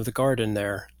mention of the garden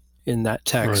there in that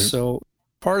text. Right. So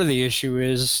part of the issue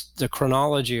is the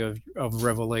chronology of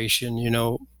Revelation.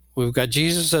 We've got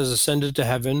Jesus as ascended to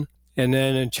heaven, and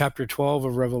then in chapter 12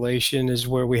 of Revelation is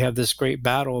where we have this great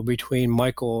battle between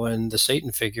Michael and the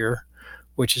Satan figure,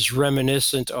 which is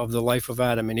reminiscent of the life of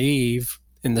Adam and Eve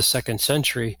in the 2nd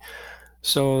century.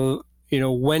 So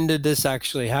when did this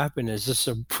actually happen? Is this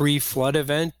a pre-flood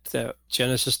event that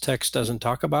Genesis text doesn't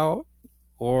talk about?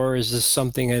 Or is this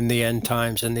something in the end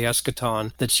times and the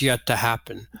eschaton that's yet to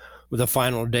happen, with a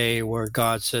final day where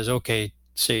God says, okay,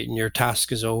 Satan, your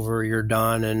task is over, you're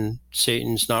done, and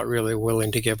Satan's not really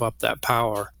willing to give up that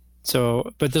power.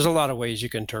 So, but there's a lot of ways you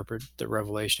can interpret the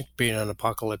Revelation being an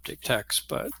apocalyptic text.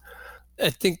 But I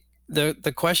think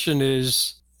the question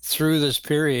is, through this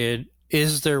period,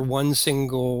 is there one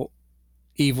single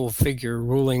evil figure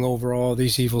ruling over all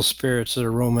these evil spirits that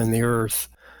are roaming the earth?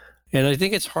 And I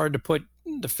think it's hard to put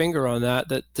the finger on that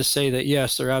to say that,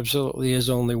 yes, there absolutely is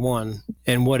only one.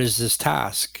 And what is this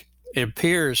task? It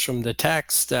appears from the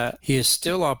text that he is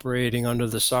still operating under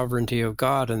the sovereignty of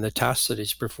God and the tasks that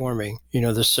he's performing.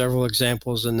 There's several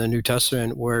examples in the New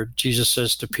Testament where Jesus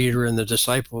says to Peter and the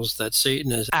disciples that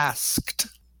Satan is asked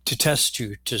to test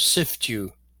you, to sift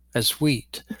you as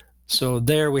wheat. So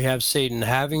there we have Satan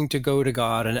having to go to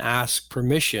God and ask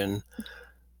permission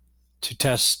to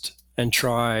test and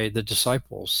try the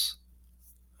disciples.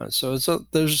 So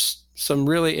there's some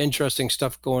really interesting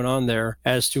stuff going on there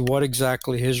as to what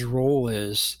exactly his role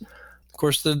is. Of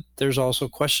course, there's also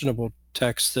questionable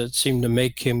texts that seem to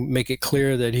make it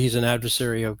clear that he's an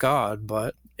adversary of God.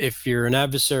 But if you're an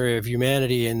adversary of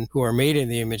humanity and who are made in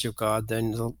the image of God,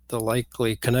 then the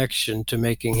likely connection to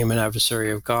making him an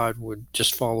adversary of God would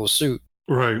just follow suit.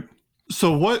 Right.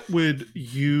 So what would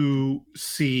you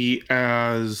see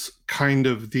as kind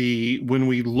of when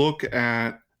we look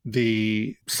at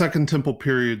the Second Temple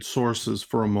period sources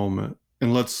for a moment,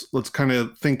 and let's kind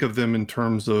of think of them in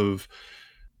terms of,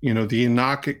 the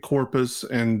Enochic corpus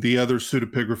and the other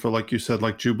pseudepigrapha, like you said,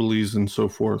 like Jubilees and so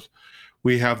forth.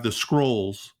 We have the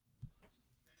scrolls.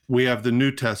 We have the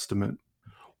New Testament.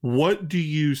 What do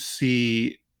you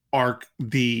see are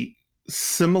the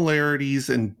similarities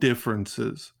and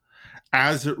differences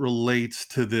as it relates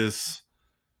to this?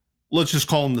 Let's just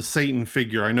call him the Satan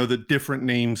figure. I know that different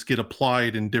names get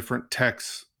applied in different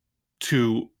texts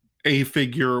to a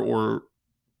figure, or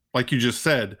like you just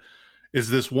said, is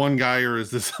this one guy or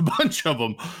is this a bunch of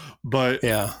them? But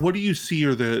yeah, what do you see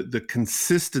are the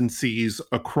consistencies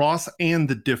across and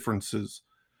the differences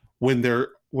when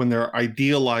they're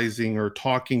idealizing or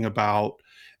talking about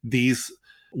these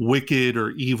wicked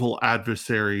or evil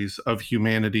adversaries of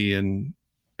humanity and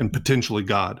potentially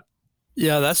God?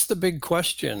 Yeah, that's the big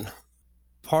question.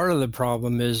 Part of the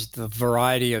problem is the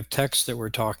variety of texts that we're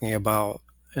talking about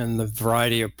and the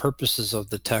variety of purposes of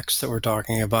the text that we're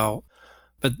talking about.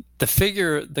 But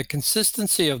the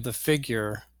consistency of the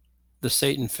figure, the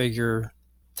Satan figure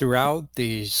throughout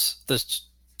these, let's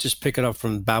just pick it up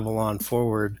from Babylon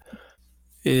forward,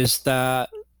 is that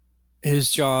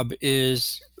his job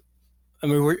is, I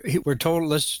mean, we're told,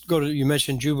 let's go to, you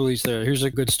mentioned Jubilees there. Here's a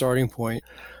good starting point.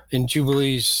 In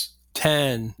Jubilees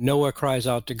 10, Noah cries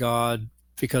out to God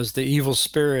because the evil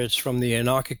spirits from the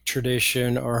Enochic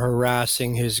tradition are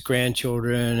harassing his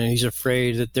grandchildren, and he's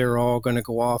afraid that they're all going to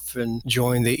go off and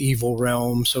join the evil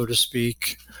realm, so to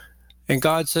speak. And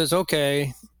God says,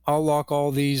 okay, I'll lock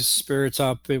all these spirits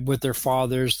up with their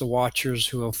fathers, the Watchers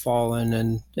who have fallen,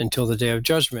 and until the day of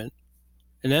judgment.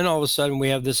 And then all of a sudden we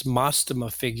have this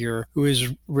Mastema figure who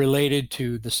is related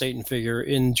to the Satan figure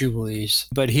in Jubilees.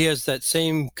 But he has that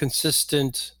same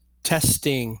consistent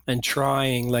testing and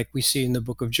trying like we see in the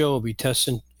book of Job.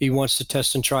 He wants to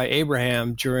test and try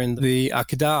Abraham during the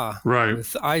Akedah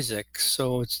with Isaac.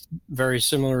 So it's very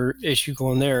similar issue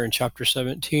going there in chapter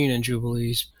 17 in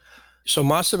Jubilees. So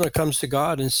Mastema comes to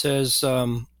God and says,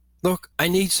 look, I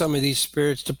need some of these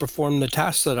spirits to perform the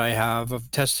task that I have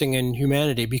of testing in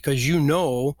humanity, because you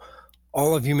know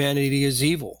all of humanity is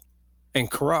evil and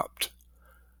corrupt.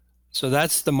 So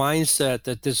that's the mindset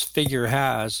that this figure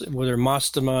has, whether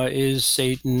Mastema is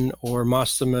Satan or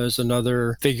Mastema is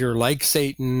another figure like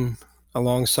Satan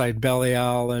alongside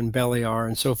Belial and Beliar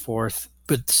and so forth.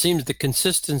 But it seems the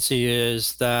consistency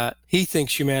is that he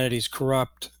thinks humanity is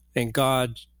corrupt and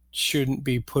God shouldn't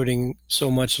be putting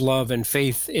so much love and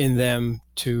faith in them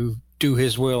to do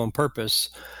his will and purpose.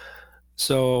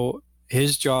 So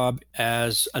his job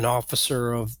as an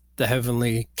officer of the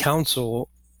heavenly council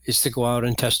is to go out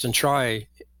and test and try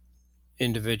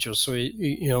individuals. So,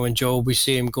 in Job, we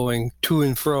see him going to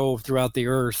and fro throughout the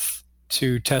earth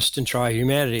to test and try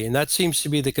humanity. And that seems to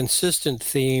be the consistent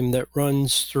theme that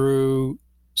runs through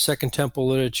Second Temple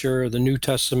literature, the New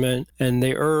Testament, and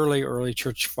the early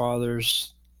church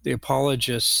fathers. The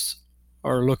apologists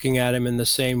are looking at him in the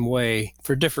same way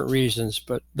for different reasons,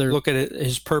 but they're looking at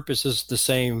his purpose is the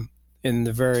same in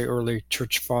the very early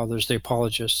church fathers, the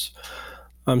apologists.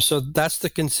 So that's the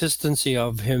consistency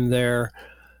of him there.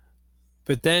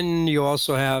 But then you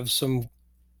also have some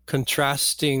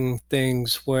contrasting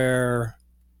things where,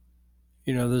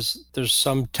 there's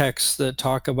some texts that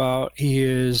talk about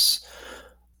seems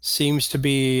to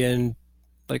be in,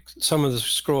 like some of the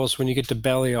scrolls, when you get to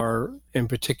Beliar in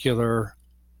particular,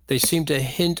 they seem to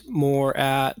hint more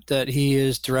at that he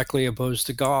is directly opposed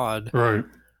to God, right,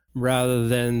 rather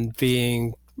than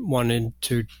being wanting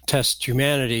to test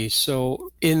humanity.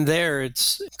 So in there,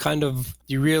 it's kind of,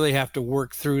 you really have to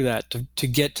work through that to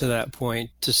get to that point,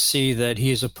 to see that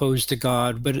he is opposed to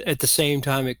God. But at the same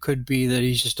time, it could be that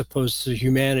he's just opposed to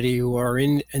humanity who are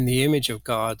in the image of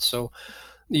God. So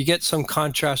you get some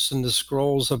contrast in the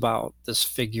scrolls about this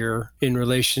figure in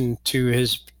relation to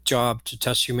his job to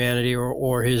test humanity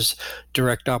or his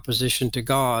direct opposition to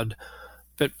God.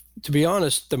 But to be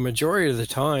honest, the majority of the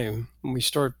time, when we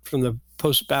start from the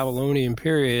post-Babylonian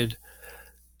period,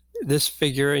 this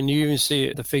figure, and you even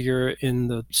see the figure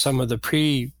in some of the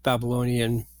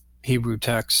pre-Babylonian Hebrew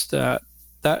texts, that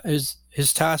is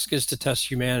his task is to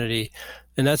test humanity.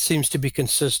 And that seems to be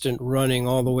consistent running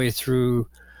all the way through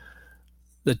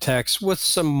the text, with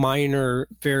some minor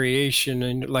variation.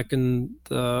 And like in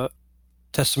the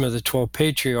Testament of the 12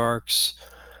 Patriarchs,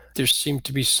 there seemed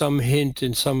to be some hint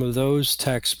in some of those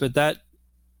texts, but that,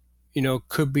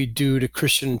 could be due to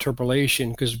Christian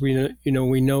interpolation, because we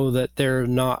know that they're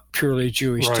not purely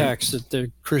Jewish texts, that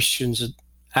the Christians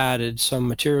added some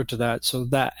material to that. So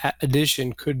that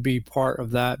addition could be part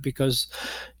of that, because,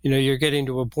 you're getting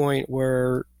to a point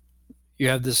where you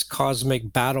have this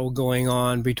cosmic battle going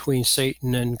on between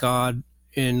Satan and God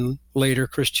in later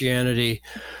Christianity.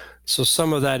 So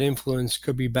some of that influence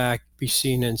could be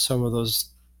seen in some of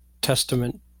those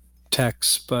Testament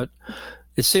texts, but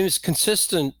it seems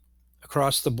consistent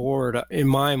across the board, in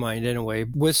my mind anyway,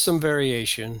 with some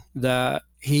variation, that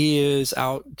he is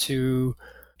out to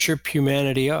trip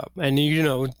humanity up. And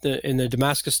in the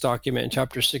Damascus document in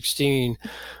chapter 16,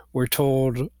 we're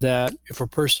told that if a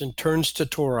person turns to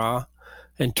Torah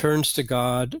and turns to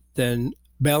God, then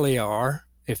Beliar,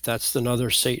 if that's another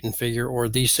Satan figure or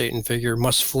the Satan figure,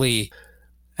 must flee,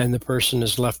 and the person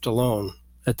is left alone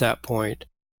at that point.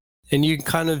 And you can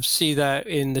kind of see that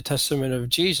in the testament of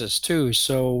Jesus too.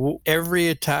 So every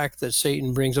attack that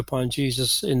Satan brings upon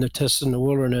Jesus in the test in the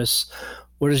wilderness,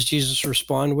 what does Jesus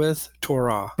respond with?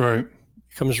 Torah. Right.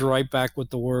 He comes right back with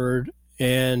the word,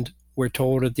 and we're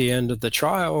told at the end of the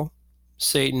trial,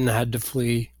 Satan had to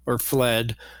flee or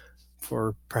fled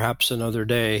for perhaps another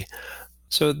day.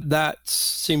 So that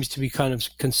seems to be kind of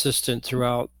consistent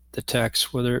throughout the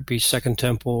text, whether it be Second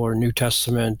Temple or New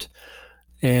Testament.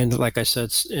 And like I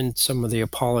said, in some of the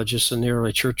apologists in the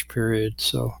early church period.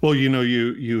 So, well,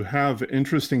 you have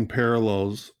interesting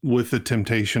parallels with the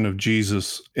temptation of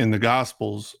Jesus in the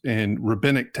Gospels and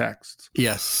rabbinic texts.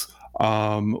 yes.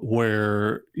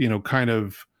 Where, kind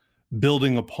of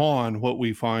building upon what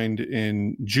we find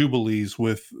in Jubilees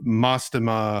with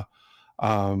Mastema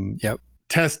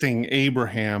testing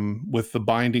Abraham with the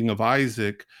binding of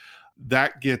Isaac,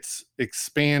 that gets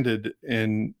expanded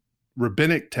in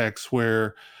rabbinic texts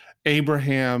where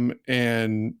Abraham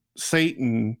and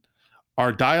Satan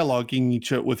are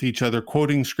dialoguing with each other,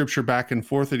 quoting scripture back and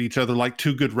forth at each other like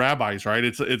two good rabbis, right?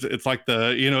 It's like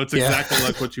it's exactly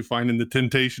like what you find in the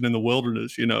temptation in the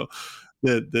wilderness,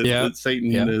 that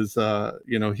Satan is,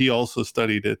 he also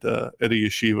studied at a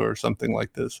yeshiva or something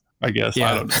like this, I guess.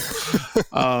 I don't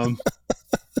know.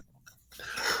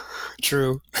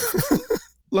 True.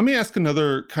 Let me ask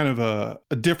another kind of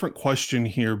a different question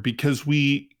here, because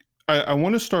I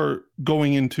want to start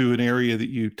going into an area that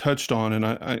you touched on, and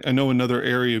I know another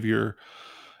area of your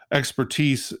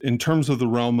expertise in terms of the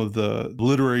realm of the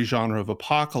literary genre of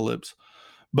apocalypse.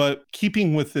 But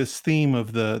keeping with this theme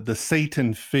of the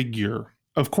Satan figure,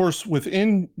 of course,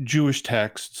 within Jewish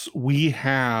texts, we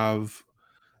have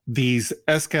these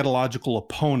eschatological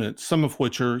opponents, some of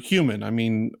which are human. I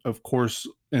mean, of course,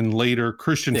 in later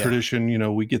Christian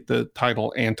tradition, we get the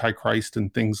title Antichrist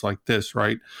and things like this,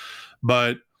 right?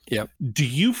 But do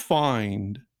you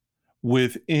find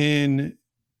within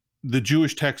the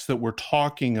Jewish text that we're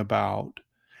talking about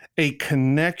a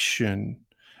connection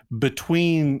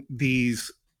between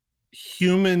these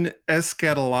human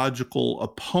eschatological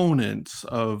opponents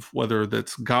of whether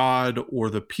that's God or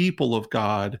the people of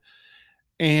God,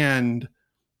 and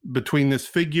between this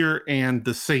figure and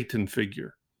the Satan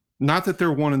figure? Not that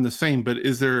they're one and the same, but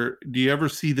do you ever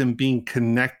see them being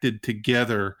connected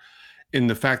together in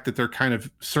the fact that they're kind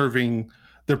of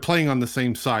they're playing on the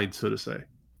same side, so to say?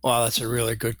 Wow, that's a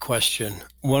really good question.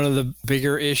 One of the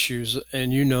bigger issues,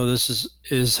 and this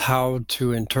is how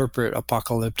to interpret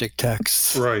apocalyptic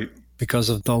texts. Right. Because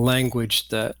of the language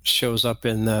that shows up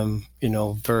in them,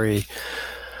 very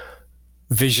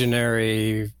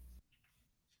visionary,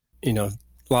 a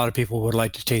lot of people would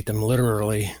like to take them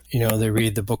literally. They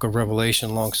read the book of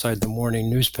Revelation alongside the morning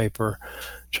newspaper,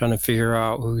 trying to figure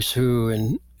out who's who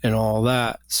and all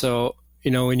that. So,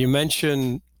 when you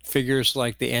mention figures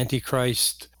like the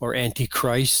Antichrist or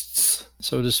Antichrists,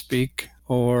 so to speak,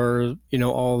 or,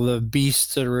 all the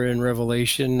beasts that are in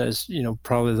Revelation, as,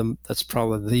 that's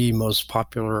probably the most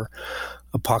popular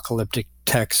apocalyptic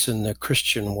text in the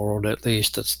Christian world, at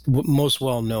least. That's most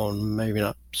well known, maybe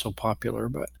not so popular,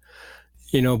 but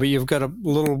you've got a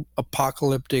little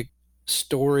apocalyptic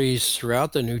stories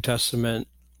throughout the New Testament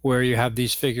where you have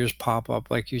these figures pop up,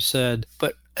 like you said.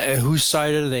 But whose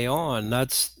side are they on?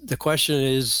 That's the question.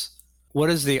 Is what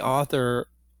is the author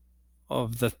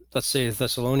of let's say the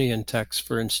Thessalonian text,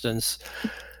 for instance?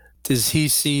 Does he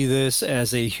see this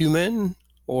as a human,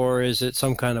 or is it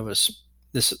some kind of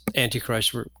this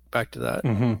Antichrist? We're back to that.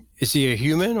 Mm-hmm. Is he a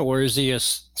human, or is he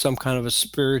some kind of a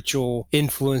spiritual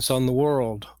influence on the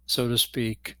world, so to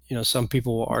speak? Some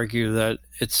people will argue that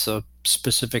it's a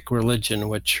specific religion,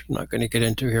 which I'm not going to get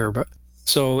into here. But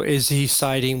so is he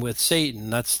siding with Satan?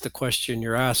 That's the question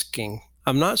you're asking.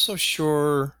 I'm not so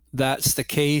sure that's the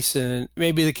case, and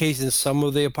maybe the case in some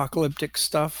of the apocalyptic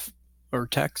stuff or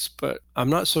texts, but I'm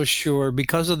not so sure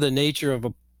because of the nature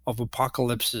of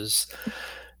apocalypses.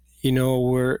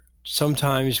 Where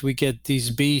sometimes we get these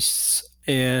beasts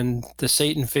and the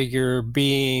Satan figure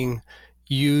being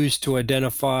used to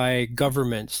identify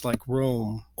governments like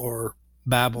Rome or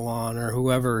Babylon or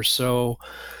whoever. So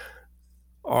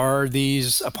are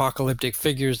these apocalyptic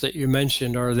figures that you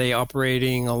mentioned, are they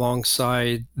operating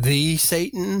alongside the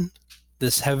Satan,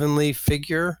 this heavenly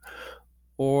figure,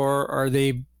 or are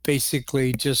they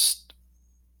basically just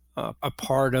a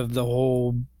part of the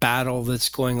whole battle that's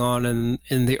going on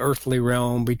in the earthly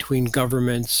realm between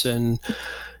governments and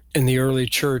in the early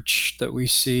church that we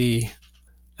see?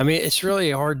 I mean, it's really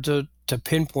hard to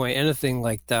pinpoint anything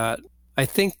like that. I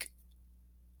think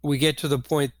we get to the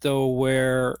point, though,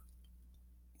 where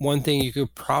one thing you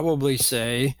could probably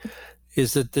say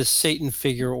is that this Satan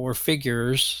figure or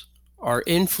figures are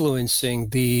influencing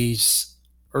these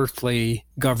earthly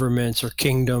governments or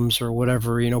kingdoms or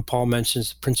whatever. Paul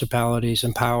mentions principalities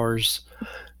and powers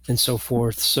and so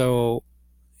forth. So,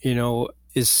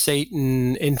 is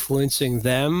Satan influencing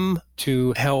them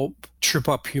to help trip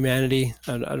up humanity?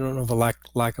 I don't know of a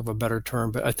lack of a better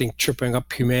term, but I think tripping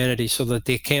up humanity so that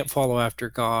they can't follow after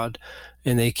God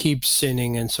and they keep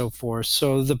sinning and so forth.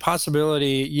 So the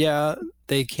possibility,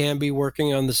 they can be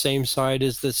working on the same side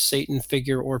as the Satan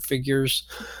figure or figures.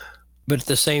 But at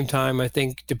the same time, I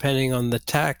think depending on the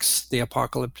text, the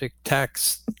apocalyptic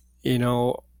text,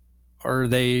 are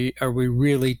we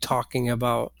really talking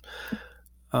about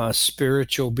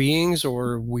spiritual beings, or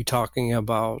are we talking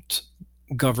about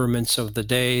governments of the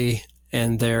day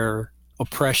and their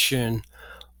oppression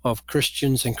of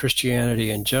Christians and Christianity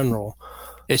in general?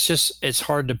 It's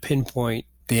hard to pinpoint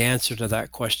the answer to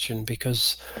that question,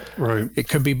 because it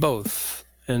could be both.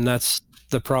 And that's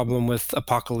the problem with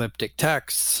apocalyptic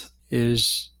texts,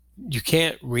 is you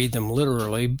can't read them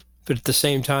literally, but at the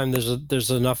same time,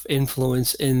 there's enough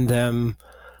influence in them,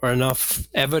 or enough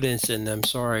evidence in them,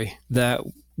 that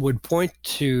would point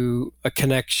to a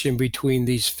connection between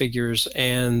these figures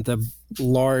and the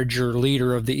larger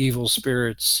leader of the evil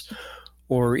spirits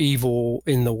or evil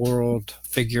in the world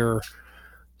figure,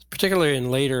 particularly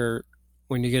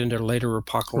when you get into later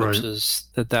apocalypses,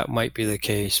 that might be the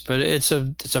case. But it's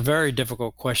a very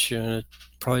difficult question. It'd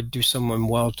probably do someone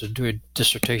well to do a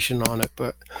dissertation on it,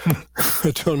 but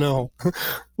I don't know.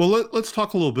 Well, let's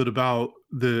talk a little bit about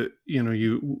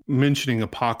you mentioning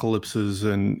apocalypses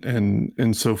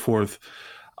and so forth,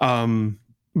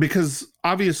 because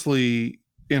obviously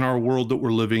in our world that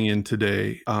we're living in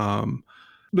today,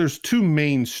 there's two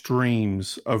main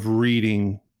streams of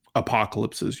reading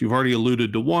apocalypses. You've already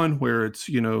alluded to one where it's,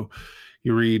 you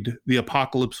read the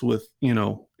apocalypse with,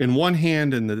 in one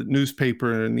hand and the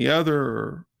newspaper in the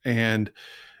other, and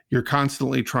you're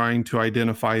constantly trying to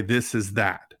identify this as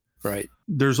that. Right.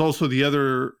 There's also the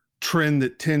other trend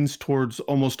that tends towards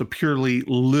almost a purely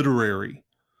literary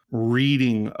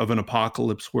reading of an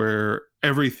apocalypse, where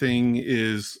everything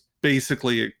is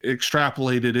basically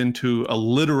extrapolated into a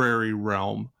literary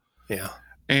realm. Yeah.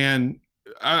 And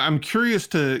I'm curious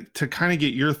to kind of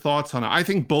get your thoughts on it. I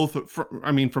think both,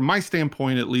 from my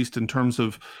standpoint, at least in terms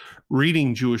of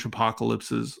reading Jewish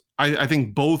apocalypses, I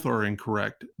think both are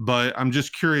incorrect. But I'm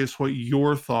just curious what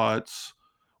your thoughts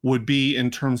would be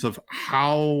in terms of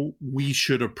how we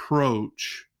should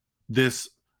approach this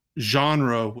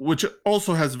genre, which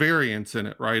also has variants in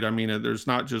it, right? I mean, there's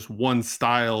not just one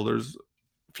style. There's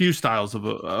few styles of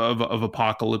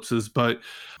apocalypses, but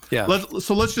yeah.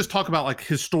 Let's just talk about like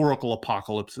historical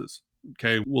apocalypses.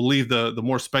 Okay, we'll leave the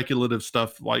more speculative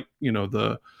stuff, like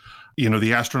the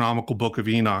astronomical Book of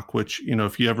Enoch, which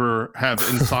if you ever have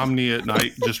insomnia at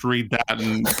night, just read that,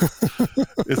 and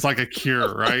it's like a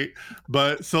cure, right?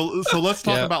 But so let's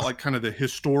talk about like kind of the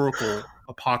historical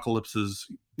apocalypses,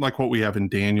 like what we have in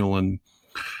Daniel and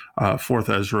Fourth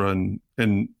Ezra, and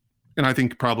I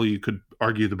think probably you could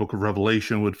argue the Book of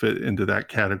Revelation would fit into that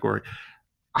category.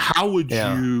 How would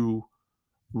you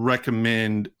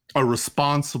recommend a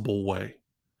responsible way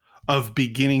of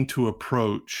beginning to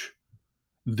approach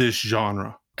this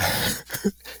genre?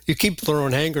 You keep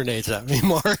throwing hand grenades at me,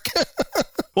 Mark.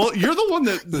 Well, you're the one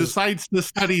that decides to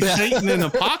study Satan and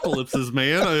apocalypses,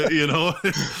 man. You're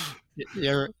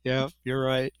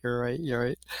right.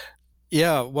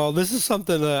 Yeah, well, this is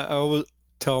something that I always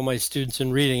tell my students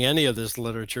in reading any of this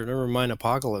literature, never mind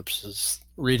apocalypses,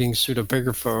 reading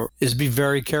pseudepigrapha, is be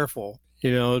very careful.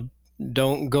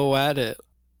 Don't go at it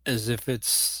as if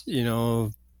it's,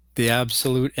 the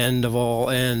absolute end of all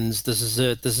ends. This is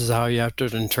it. This is how you have to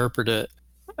interpret it.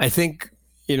 I think,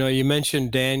 you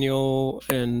mentioned Daniel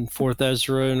and Fourth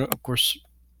Ezra and, of course,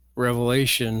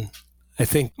 Revelation. I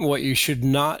think what you should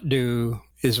not do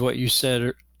is what you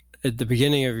said at the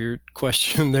beginning of your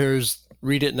question. There's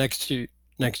read it next to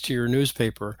your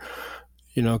newspaper,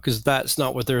 because that's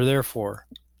not what they're there for.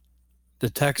 The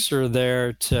texts are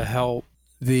there to help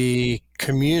the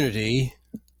community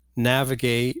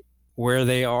navigate where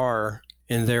they are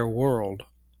in their world.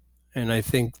 And I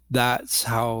think that's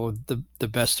how the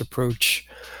best approach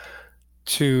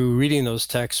to reading those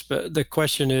texts. But the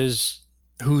question is,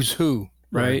 who's who,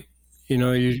 right?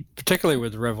 You particularly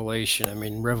with Revelation. I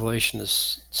mean, Revelation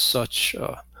is such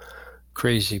a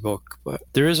crazy book, but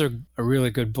there is a really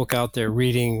good book out there,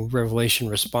 Reading Revelation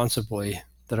Responsibly,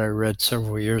 that I read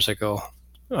several years ago.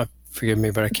 Forgive me,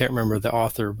 but I can't remember the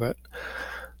author, but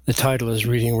the title is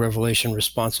Reading Revelation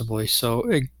Responsibly. So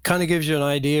it kind of gives you an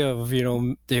idea of,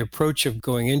 the approach of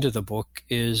going into the book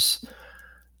is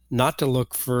not to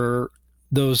look for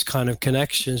those kind of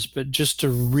connections, but just to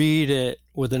read it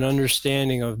with an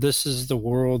understanding of this is the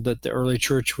world that the early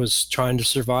church was trying to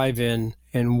survive in,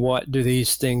 and what do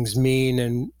these things mean,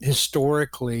 and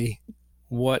historically,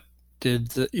 what did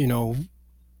the,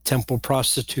 temple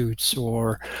prostitutes,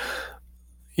 or,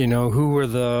 who were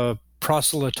the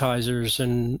proselytizers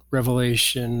in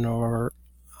Revelation, or,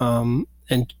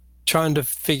 and trying to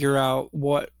figure out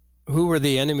who were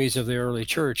the enemies of the early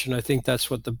church. And I think that's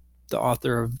what the the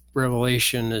author of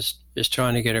Revelation is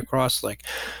trying to get across. Like,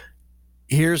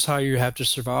 here's how you have to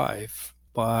survive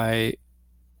by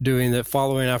doing that,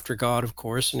 following after God, of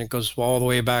course, and it goes all the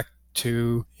way back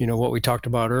to, what we talked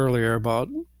about earlier about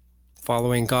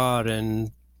following God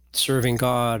and serving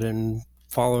God and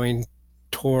following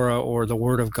Torah, or the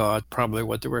Word of God, probably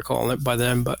what they were calling it by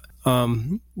then. But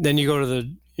then you go to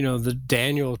the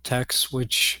Daniel text,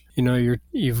 which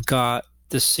you've got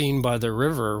this scene by the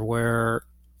river where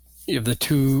you have the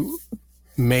two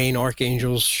main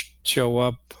archangels show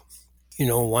up.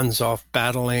 One's off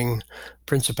battling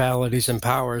principalities and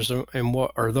powers, and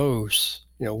what are those?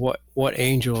 What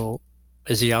angel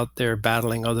is he out there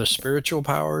battling? Other spiritual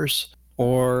powers,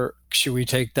 or should we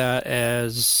take that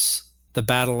as the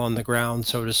battle on the ground,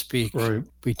 so to speak, right,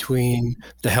 between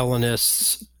the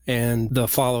Hellenists and the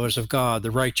followers of God,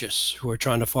 the righteous who are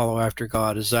trying to follow after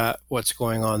God? Is that what's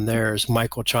going on there? Is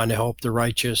Michael trying to help the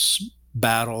righteous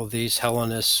battle these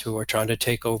Hellenists who are trying to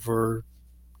take over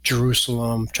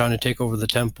Jerusalem, trying to take over the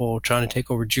temple, trying to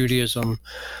take over Judaism,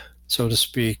 so to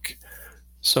speak?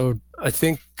 So I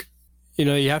think,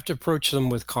 you have to approach them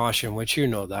with caution, which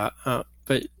that,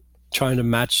 but trying to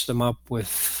match them up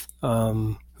with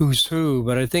who's who.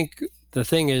 But I think the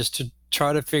thing is to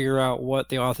try to figure out what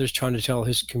the author's trying to tell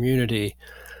his community.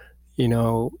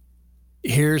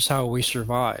 Here's how we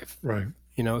survive. right.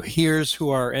 Here's who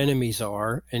our enemies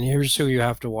are, and here's who you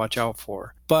have to watch out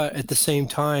for. But at the same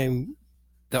time,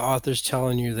 the author's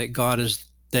telling you that God is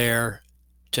there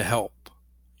to help.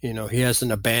 He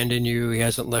hasn't abandoned you. He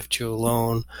hasn't left you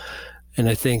alone. And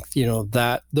I think,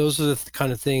 that those are the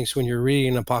kind of things when you're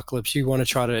reading Apocalypse, you want to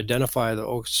try to identify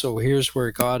so here's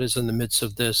where God is in the midst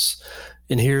of this,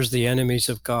 and here's the enemies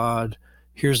of God.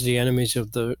 Here's the enemies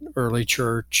of the early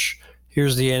church.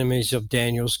 Here's the enemies of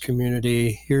Daniel's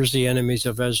community. Here's the enemies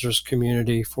of Ezra's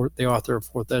community, for the author of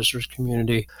 4th Ezra's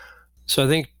community. So I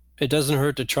think it doesn't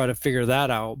hurt to try to figure that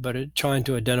out, but trying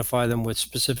to identify them with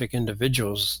specific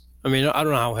individuals. I mean, I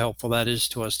don't know how helpful that is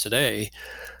to us today,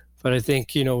 but I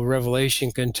think,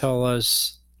 Revelation can tell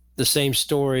us the same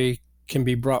story can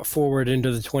be brought forward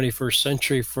into the 21st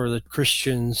century for the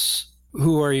Christians.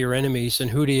 Who are your enemies,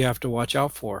 and who do you have to watch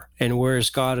out for? And where is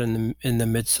God in the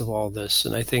midst of all this?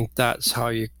 And I think that's how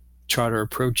you try to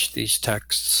approach these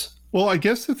texts. Well, I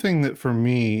guess the thing that for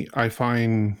me, I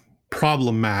find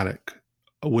problematic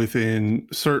within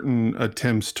certain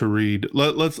attempts to read,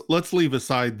 let's leave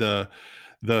aside the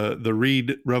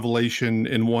read Revelation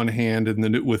in one hand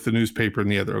and with the newspaper in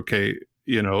the other. Okay.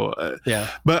 Yeah.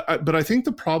 But I think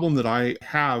the problem that I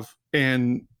have,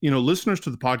 and, listeners to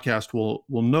the podcast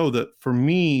will know that for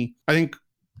me, I think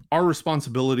our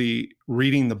responsibility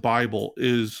reading the Bible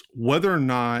is whether or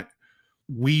not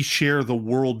we share the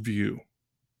worldview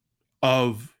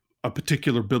of a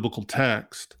particular biblical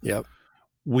text. Yep.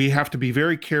 We have to be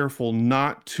very careful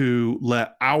not to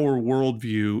let our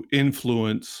worldview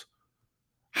influence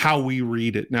how we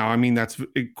read it. Now, I mean, that's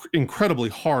incredibly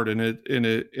hard, and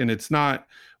it's not,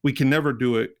 we can never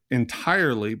do it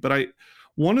entirely. But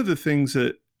one of the things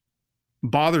that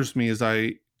bothers me as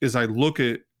I look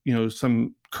at,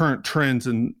 some current trends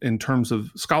in terms of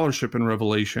scholarship in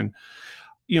Revelation,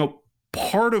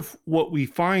 part of what we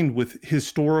find with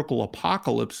historical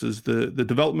apocalypses, the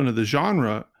development of the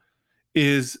genre,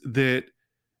 is that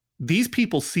these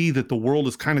people see that the world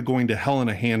is kind of going to hell in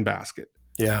a handbasket.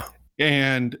 Yeah.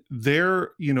 And they're,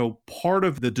 part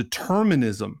of the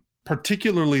determinism,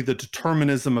 particularly the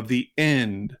determinism of the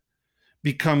end,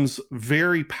 becomes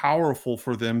very powerful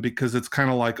for them, because it's kind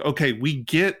of like, okay, we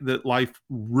get that life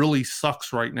really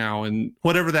sucks right now, and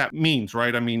whatever that means,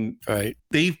 right? I mean, right.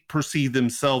 They perceive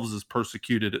themselves as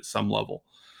persecuted at some level.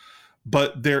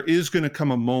 But there is going to come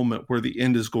a moment where the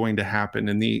end is going to happen,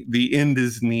 and the end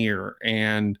is near.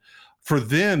 And for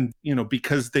them,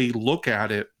 because they look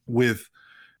at it with,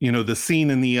 the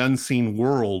seen and the unseen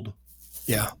world.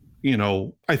 Yeah.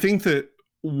 I think that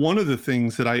one of the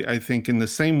things that I think, in the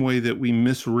same way that we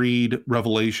misread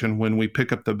Revelation when we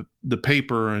pick up the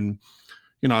paper, and,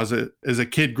 as a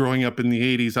kid growing up in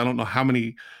the 80s, I don't know how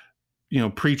many,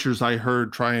 preachers I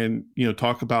heard try and,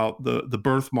 talk about the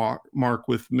birthmark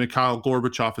with Mikhail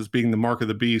Gorbachev as being the mark of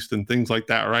the beast and things like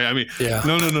that, right? I mean, yeah.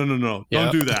 No.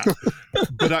 Don't do that.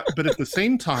 But at the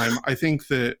same time, I think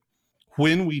that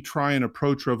when we try and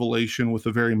approach Revelation with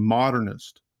a very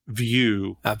modernist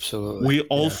view, absolutely, we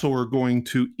also are going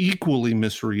to equally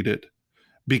misread it,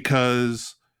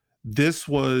 because this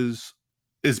was,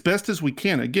 as best as we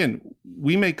can. Again,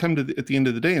 we may come to at the end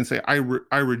of the day and say, I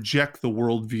reject the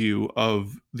worldview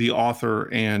of the author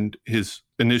and his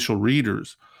initial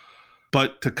readers.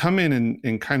 But to come in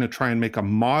and kind of try and make a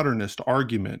modernist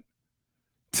argument,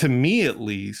 to me at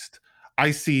least,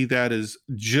 I see that as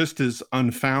just as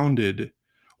unfounded,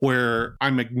 where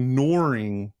I'm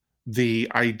ignoring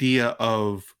the idea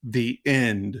of the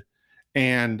end.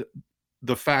 And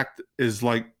the fact is,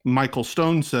 like Michael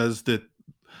Stone says, that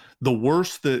the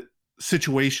worse that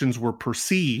situations were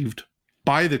perceived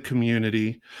by the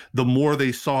community, the more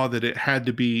they saw that it had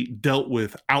to be dealt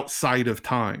with outside of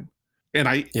time. And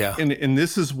and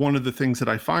this is one of the things that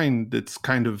I find that's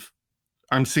kind of,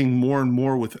 I'm seeing more and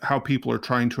more with how people are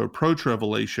trying to approach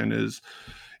Revelation is,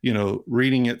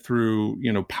 reading it through,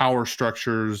 power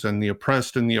structures and the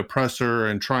oppressed and the oppressor,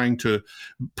 and trying to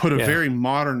put a very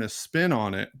modernist spin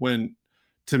on it. When,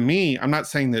 to me, I'm not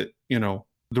saying that,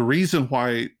 the reason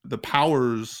why the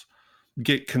powers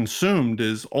get consumed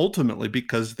is ultimately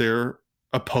because they're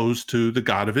opposed to the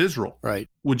God of Israel. Right.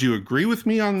 Would you agree with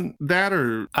me on that?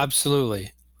 Or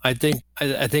absolutely? I think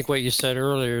what you said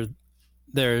earlier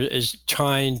there is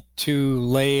trying to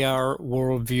lay our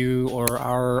worldview or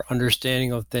our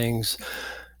understanding of things.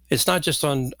 It's not just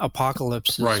on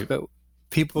apocalypses, right, but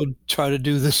people try to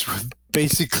do this with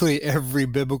basically every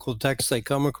biblical text they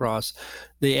come across,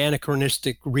 the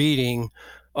anachronistic reading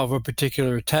of a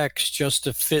particular text just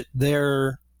to fit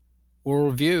their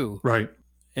worldview. Right.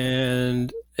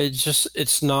 And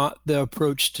it's not the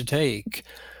approach to take.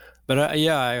 But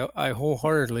I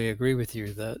wholeheartedly agree with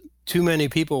you that too many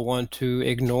people want to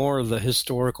ignore the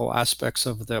historical aspects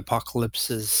of the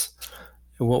apocalypses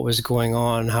and what was going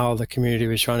on, how the community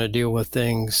was trying to deal with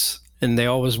things. And they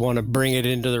always want to bring it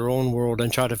into their own world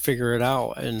and try to figure it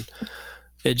out. And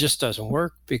it just doesn't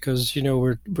work because,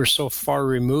 we're so far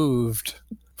removed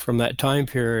from that time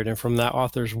period and from that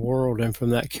author's world and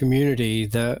from that community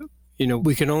that,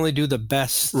 we can only do the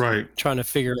best trying to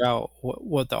figure out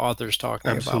what the author's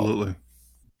talking about.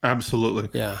 Absolutely.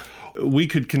 Yeah. We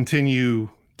could continue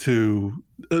to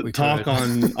talk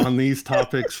on these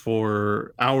topics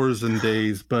for hours and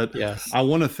days, but yes. I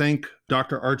want to thank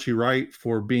Dr. Archie Wright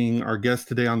for being our guest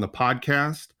today on the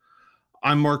podcast.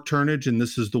 I'm Mark Turnage, and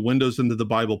this is the Windows into the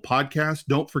Bible podcast.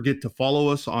 Don't forget to follow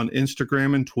us on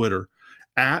Instagram and Twitter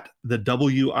at the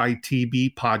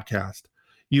WITB podcast.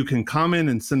 You can comment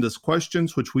and send us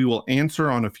questions, which we will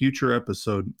answer on a future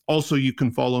episode. Also, you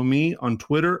can follow me on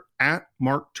Twitter at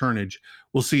Mark Turnage.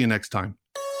 We'll see you next time.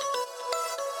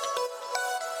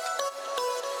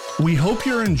 We hope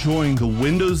you're enjoying the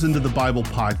Windows into the Bible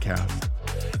podcast.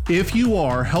 If you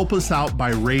are, help us out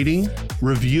by rating,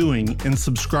 reviewing, and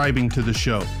subscribing to the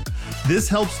show. This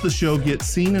helps the show get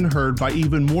seen and heard by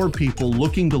even more people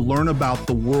looking to learn about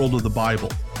the world of the Bible.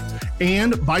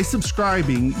 And by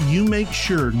subscribing, you make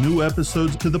sure new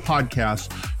episodes to the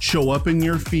podcast show up in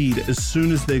your feed as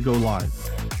soon as they go live.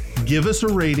 Give us a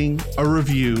rating, a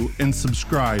review, and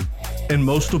subscribe. And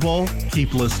most of all,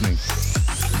 keep listening.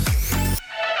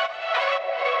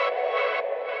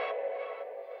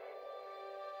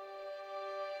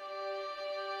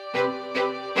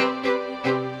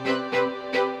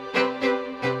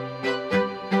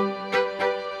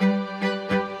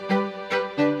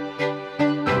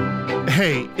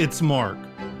 Hey, it's Mark.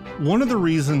 One of the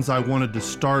reasons I wanted to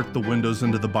start the Windows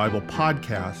into the Bible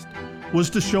podcast was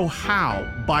to show how,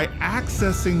 by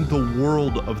accessing the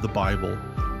world of the Bible,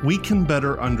 we can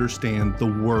better understand the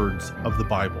words of the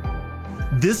Bible.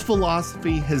 This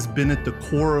philosophy has been at the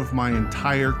core of my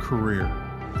entire career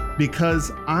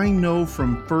because I know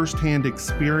from firsthand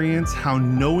experience how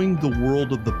knowing the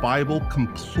world of the Bible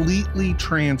completely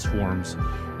transforms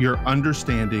your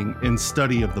understanding and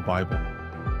study of the Bible.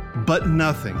 But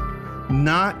nothing,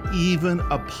 not even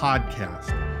a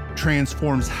podcast,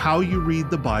 transforms how you read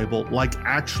the Bible like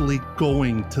actually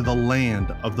going to the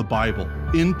land of the Bible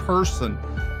in person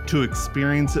to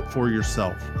experience it for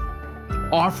yourself.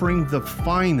 Offering the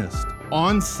finest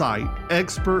on-site,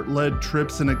 expert-led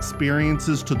trips and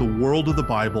experiences to the world of the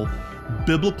Bible,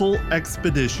 Biblical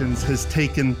Expeditions has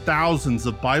taken thousands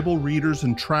of Bible readers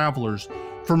and travelers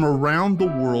from around the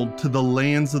world to the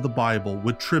lands of the Bible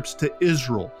with trips to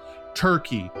Israel,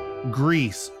 Turkey,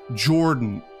 Greece,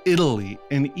 Jordan, Italy,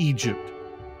 and Egypt.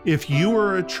 If you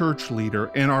are a church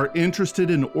leader and are interested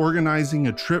in organizing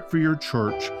a trip for your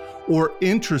church or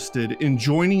interested in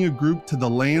joining a group to the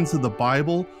lands of the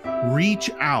Bible, reach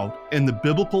out and the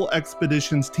Biblical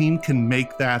Expeditions team can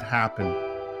make that happen.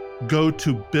 Go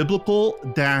to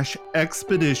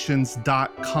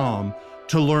biblical-expeditions.com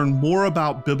to learn more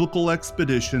about Biblical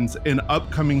Expeditions and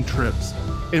upcoming trips,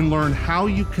 and learn how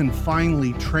you can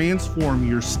finally transform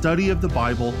your study of the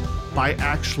Bible by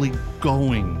actually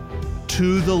going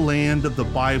to the land of the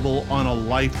Bible on a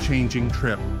life-changing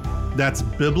trip. That's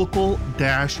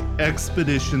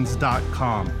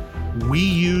biblical-expeditions.com. We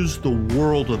use the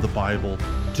world of the Bible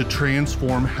to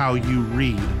transform how you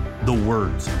read the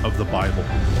words of the Bible.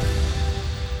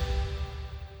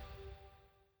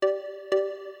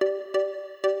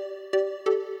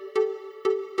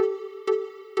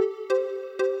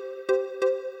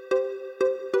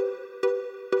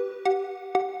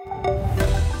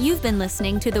 You've been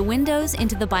listening to the Windows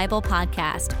into the Bible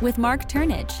podcast with Mark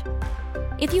Turnage.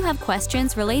 If you have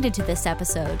questions related to this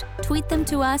episode, tweet them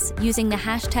to us using the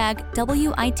hashtag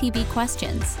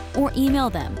WITBquestions or email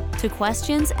them to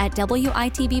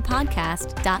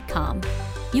questions@witbpodcast.com.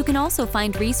 You can also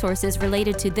find resources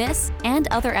related to this and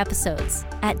other episodes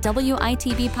at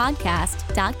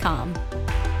WITBpodcast.com.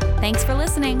 Thanks for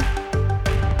listening.